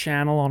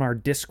channel on our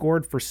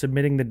Discord for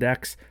submitting the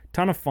decks.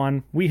 Ton of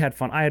fun. We had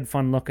fun. I had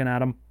fun looking at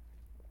them.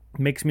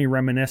 Makes me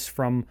reminisce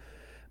from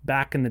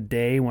back in the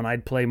day when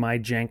I'd play my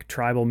jank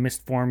tribal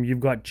Mistform. You've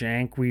got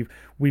jank.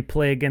 We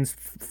play against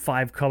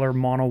 5-color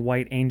mono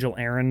white Angel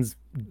Aaron's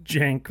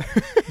jank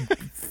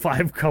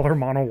 5-color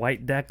mono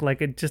white deck.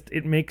 Like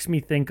it makes me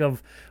think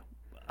of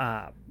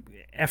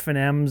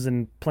F&Ms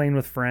and playing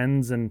with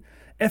friends. And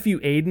FU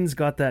Aiden's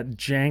got that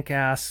jank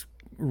ass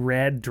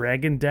red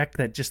dragon deck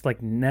that just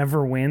like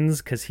never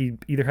wins because he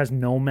either has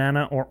no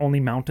mana or only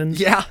mountains.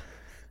 Yeah.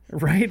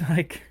 Right?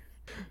 Like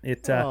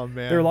it Oh,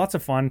 man. they're lots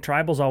of fun.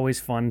 Tribal's always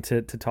fun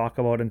to talk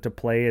about and to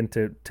play and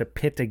to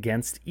pit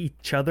against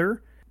each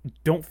other.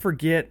 Don't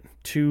forget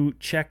to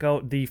check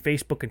out the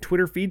Facebook and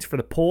Twitter feeds for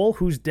the poll.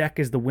 Whose deck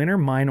is the winner,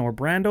 mine or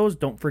Brando's?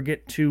 Don't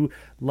forget to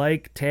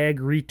like, tag,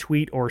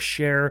 retweet, or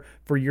share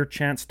for your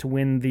chance to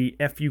win the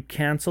FU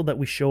Cancel that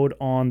we showed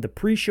on the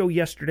pre-show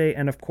yesterday,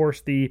 and of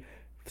course the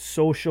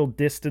social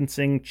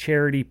distancing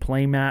charity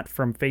playmat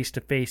from Face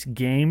to Face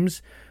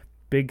Games.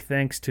 Big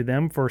thanks to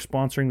them for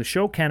sponsoring the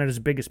show, Canada's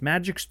biggest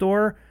Magic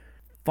store.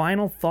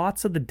 Final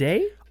thoughts of the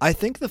day? I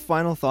think the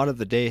final thought of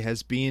the day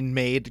has been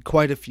made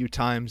quite a few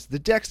times. The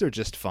decks are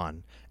just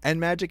fun, and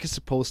Magic is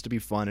supposed to be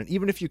fun. And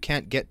even if you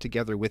can't get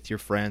together with your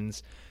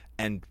friends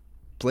and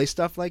play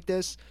stuff like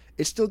this,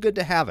 it's still good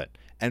to have it.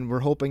 And we're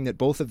hoping that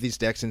both of these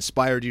decks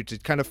inspired you to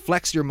kind of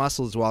flex your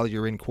muscles while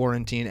you're in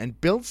quarantine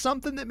and build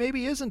something that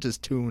maybe isn't as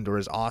tuned or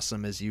as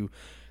awesome as you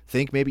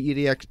think maybe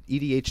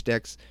EDH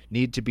decks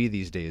need to be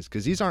these days,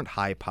 because these aren't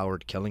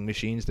high-powered killing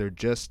machines. They're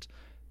just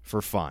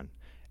for fun.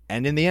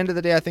 And in the end of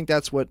the day, I think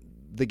that's what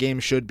the game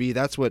should be.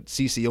 That's what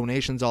CCO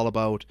Nation's all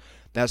about.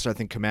 That's what I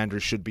think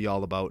Commanders should be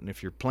all about. And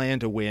if you're playing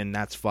to win,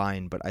 that's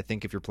fine. But I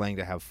think if you're playing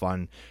to have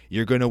fun,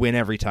 you're going to win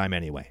every time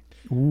anyway.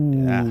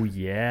 Ooh,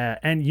 yeah.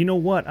 And you know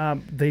what?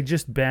 They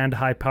just banned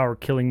high-power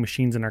killing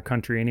machines in our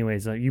country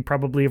anyways. You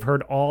probably have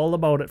heard all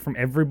about it from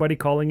everybody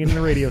calling in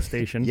the radio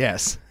station.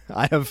 Yes,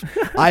 I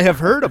have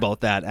heard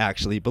about that,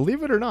 actually,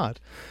 believe it or not.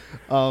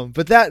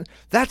 But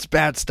that's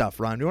bad stuff,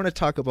 Ron. We want to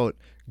talk about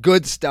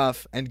good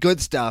stuff, and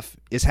good stuff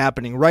is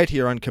happening right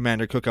here on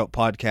Commander Cookout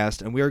Podcast,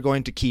 and we are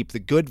going to keep the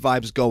good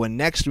vibes going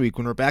next week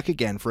when we're back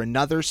again for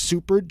another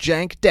super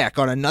jank deck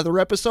on another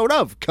episode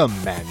of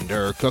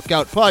Commander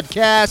Cookout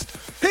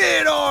Podcast.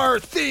 Hit our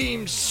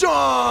theme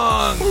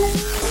song!